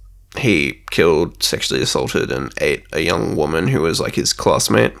he killed, sexually assaulted, and ate a young woman who was, like, his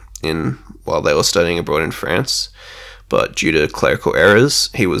classmate while they were studying abroad in France. But due to clerical errors,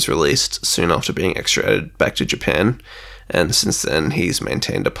 he was released soon after being extradited back to Japan. And since then, he's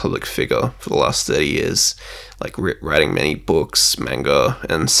maintained a public figure for the last 30 years, like writing many books, manga,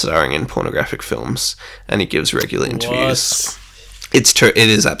 and starring in pornographic films. And he gives regular interviews. It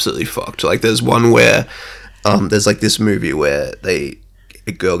is absolutely fucked. Like, there's one where there's, like, this movie where a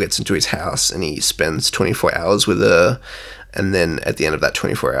girl gets into his house and he spends 24 hours with her, and then at the end of that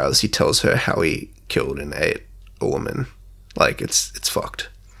 24 hours, he tells her how he killed and ate a woman. Like, it's fucked.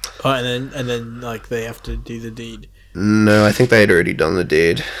 Oh, and then like, they have to do the deed. No, I think they had already done the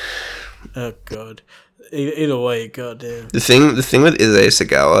deed. Oh god. Either way, goddamn. The thing with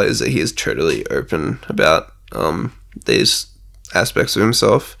Sagawa is that he is totally open about these aspects of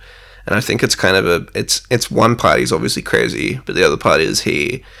himself, and I think it's kind of it's one part he's obviously crazy, but the other part is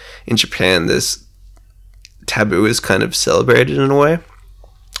in Japan, this taboo is kind of celebrated in a way.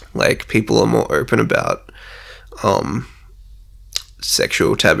 Like, people are more open about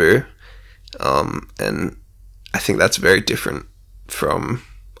sexual taboo, and I think that's very different from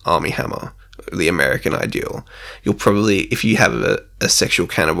Armie Hammer, the American ideal. You'll probably, if you have a sexual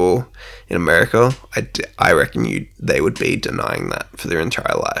cannibal in America, I reckon they would be denying that for their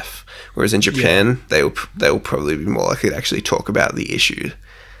entire life. Whereas in Japan, they will probably be more likely to actually talk about the issue.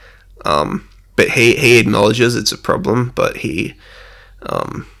 But he acknowledges it's a problem, but he's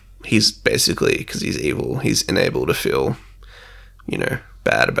basically, because he's evil, he's unable to feel, you know,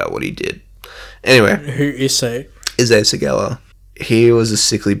 bad about what he did. Anyway, Who is Sagawa. He was a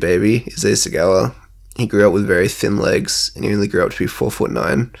sickly baby. Sagawa. He grew up with very thin legs, and he only grew up to be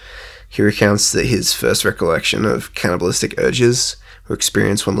 4'9". He recounts that his first recollection of cannibalistic urges or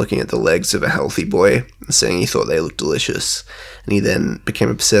experienced when looking at the legs of a healthy boy and saying he thought they looked delicious, and he then became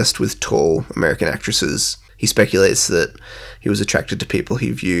obsessed with tall American actresses. He speculates that he was attracted to people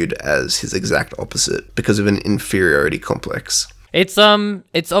he viewed as his exact opposite because of an inferiority complex. It's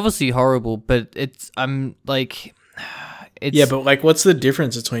obviously horrible, but it's Yeah, but like, what's the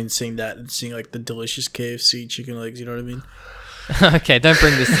difference between seeing that and seeing like the delicious KFC chicken legs? You know what I mean? Okay, don't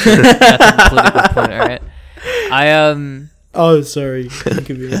bring this to that political point, alright? Oh, sorry. It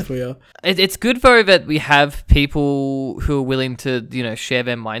could be that for you. It's good though that we have people who are willing to, share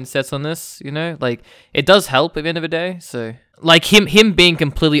their mindsets on this, like it does help at the end of the day. So like him being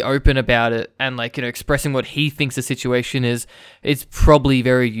completely open about it and like, expressing what he thinks the situation is probably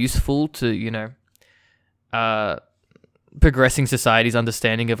very useful to, progressing society's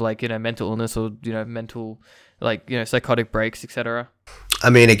understanding of like, mental illness or, mental, like, psychotic breaks, etc. I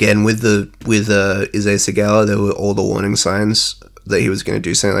mean, again, with Issei Sagawa, there were all the warning signs that he was going to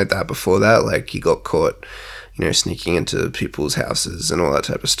do something like that before that. Like, he got caught, sneaking into people's houses and all that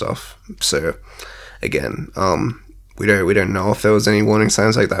type of stuff. So, again, we don't know if there was any warning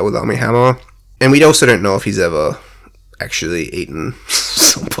signs like that with Armie Hammer. And we also don't know if he's ever actually eaten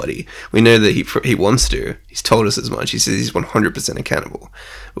somebody. We know that he wants to. He's told us as much. He says he's 100% a cannibal.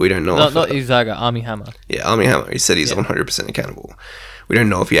 But we don't know. Not Izaga, Armie Hammer. Yeah, Armie Hammer. He said he's 100% a cannibal. We don't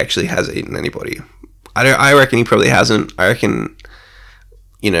know if he actually has eaten anybody. I reckon he probably hasn't. I reckon,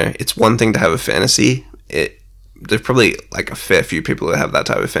 it's one thing to have a fantasy. There's probably like a fair few people that have that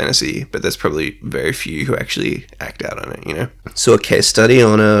type of fantasy, but there's probably very few who actually act out on it, So a case study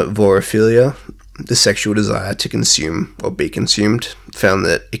on vorophilia, the sexual desire to consume or be consumed, found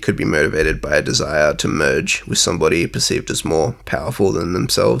that it could be motivated by a desire to merge with somebody perceived as more powerful than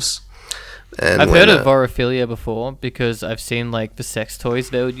themselves. And I've heard of vorophilia before because I've seen like the sex toys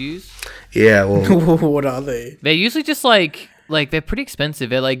they would use. Yeah, well, what are they? They're usually just like they're pretty expensive.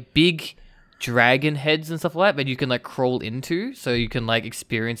 They're like big dragon heads and stuff like that you can like crawl into, so you can like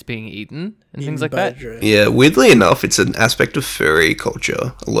experience being eaten and things like that. Yeah, weirdly enough, it's an aspect of furry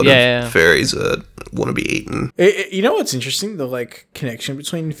culture. A lot of furries want to be eaten. You know what's interesting? The like connection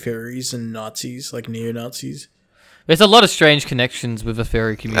between furries and Nazis, like neo-Nazis. There's a lot of strange connections with the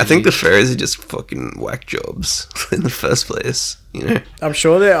furry community. I think the furries are just fucking whack jobs in the first place, I'm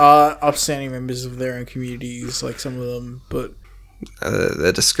sure there are upstanding members of their own communities, like some of them, but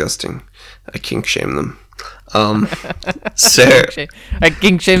they're disgusting. I kink shame them. So I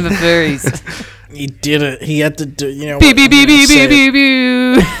kink shame the furries. He did it. He had to do. Beep, beep, beep, beep, beep, beep,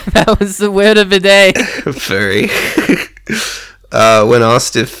 beep. That was the word of the day. Furry. When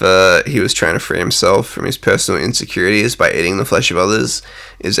asked if he was trying to free himself from his personal insecurities by eating the flesh of others,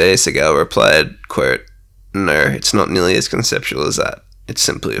 Issei Sagawa replied, quote, "No, it's not nearly as conceptual as that. It's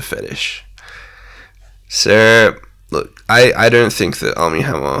simply a fetish." So, look, I don't think that Armie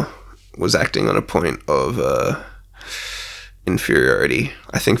Hammer was acting on a point of inferiority.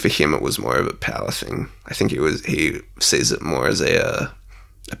 I think for him it was more of a power thing. I think he sees it more as a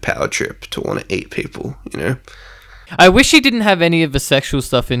power trip to want to eat people, I wish he didn't have any of the sexual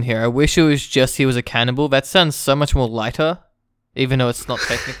stuff in here. I wish it was just he was a cannibal. That sounds so much more lighter, even though it's not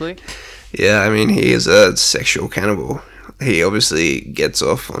technically. Yeah, I mean, he is a sexual cannibal. He obviously gets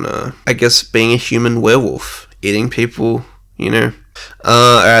off on being a human werewolf, eating people,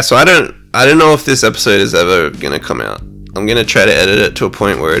 Alright, so I don't know if this episode is ever gonna come out. I'm gonna try to edit it to a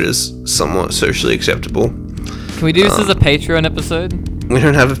point where it is somewhat socially acceptable. Can we do this as a Patreon episode? We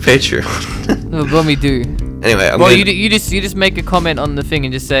don't have a Patreon. Well, we do. Anyway, you just make a comment on the thing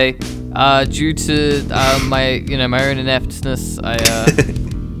and just say, due to my own ineptness,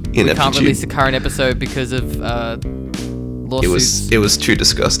 we can't release the current episode because of lawsuits. It was too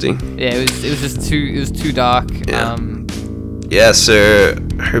disgusting. Yeah, it was too dark. Yeah. Yeah, so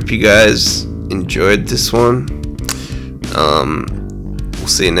hope you guys enjoyed this one. We'll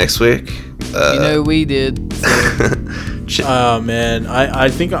see you next week. We did. So. Oh man, I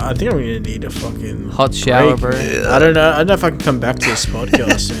think I'm gonna need a fucking hot shower, break. bro. Yeah. I don't know if I can come back to this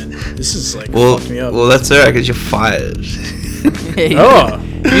podcast, man. This is like fucked me up. Well, that's alright because you're fired. You're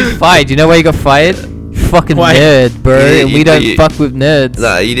fired. You know why you got fired? Fucking nerd, bro. Yeah, and we don't fuck with nerds.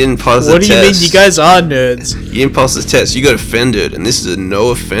 Nah, you didn't pass the test. What do you mean? You guys are nerds. You didn't pass the test. You got offended, and this is a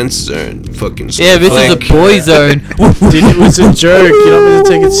no offense zone. Fucking yeah, this is a boy zone. Dude, it was a joke. You're not gonna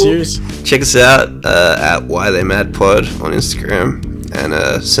take it serious. Check us out at whytheymadpod on Instagram, and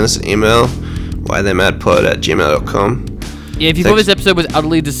send us an email, whytheymadpod@gmail.com. Yeah, if you thought this episode was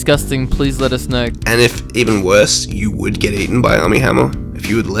utterly disgusting, please let us know. And if even worse, you would get eaten by Armie Hammer, if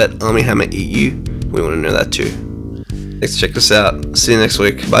you would let Armie Hammer eat you, we want to know that too. Thanks, check us out. See you next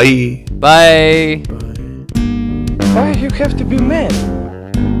week. Bye. Bye. Bye. Why you have to be mad?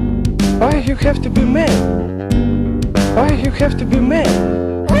 Why you have to be mad? Why you have to be mad?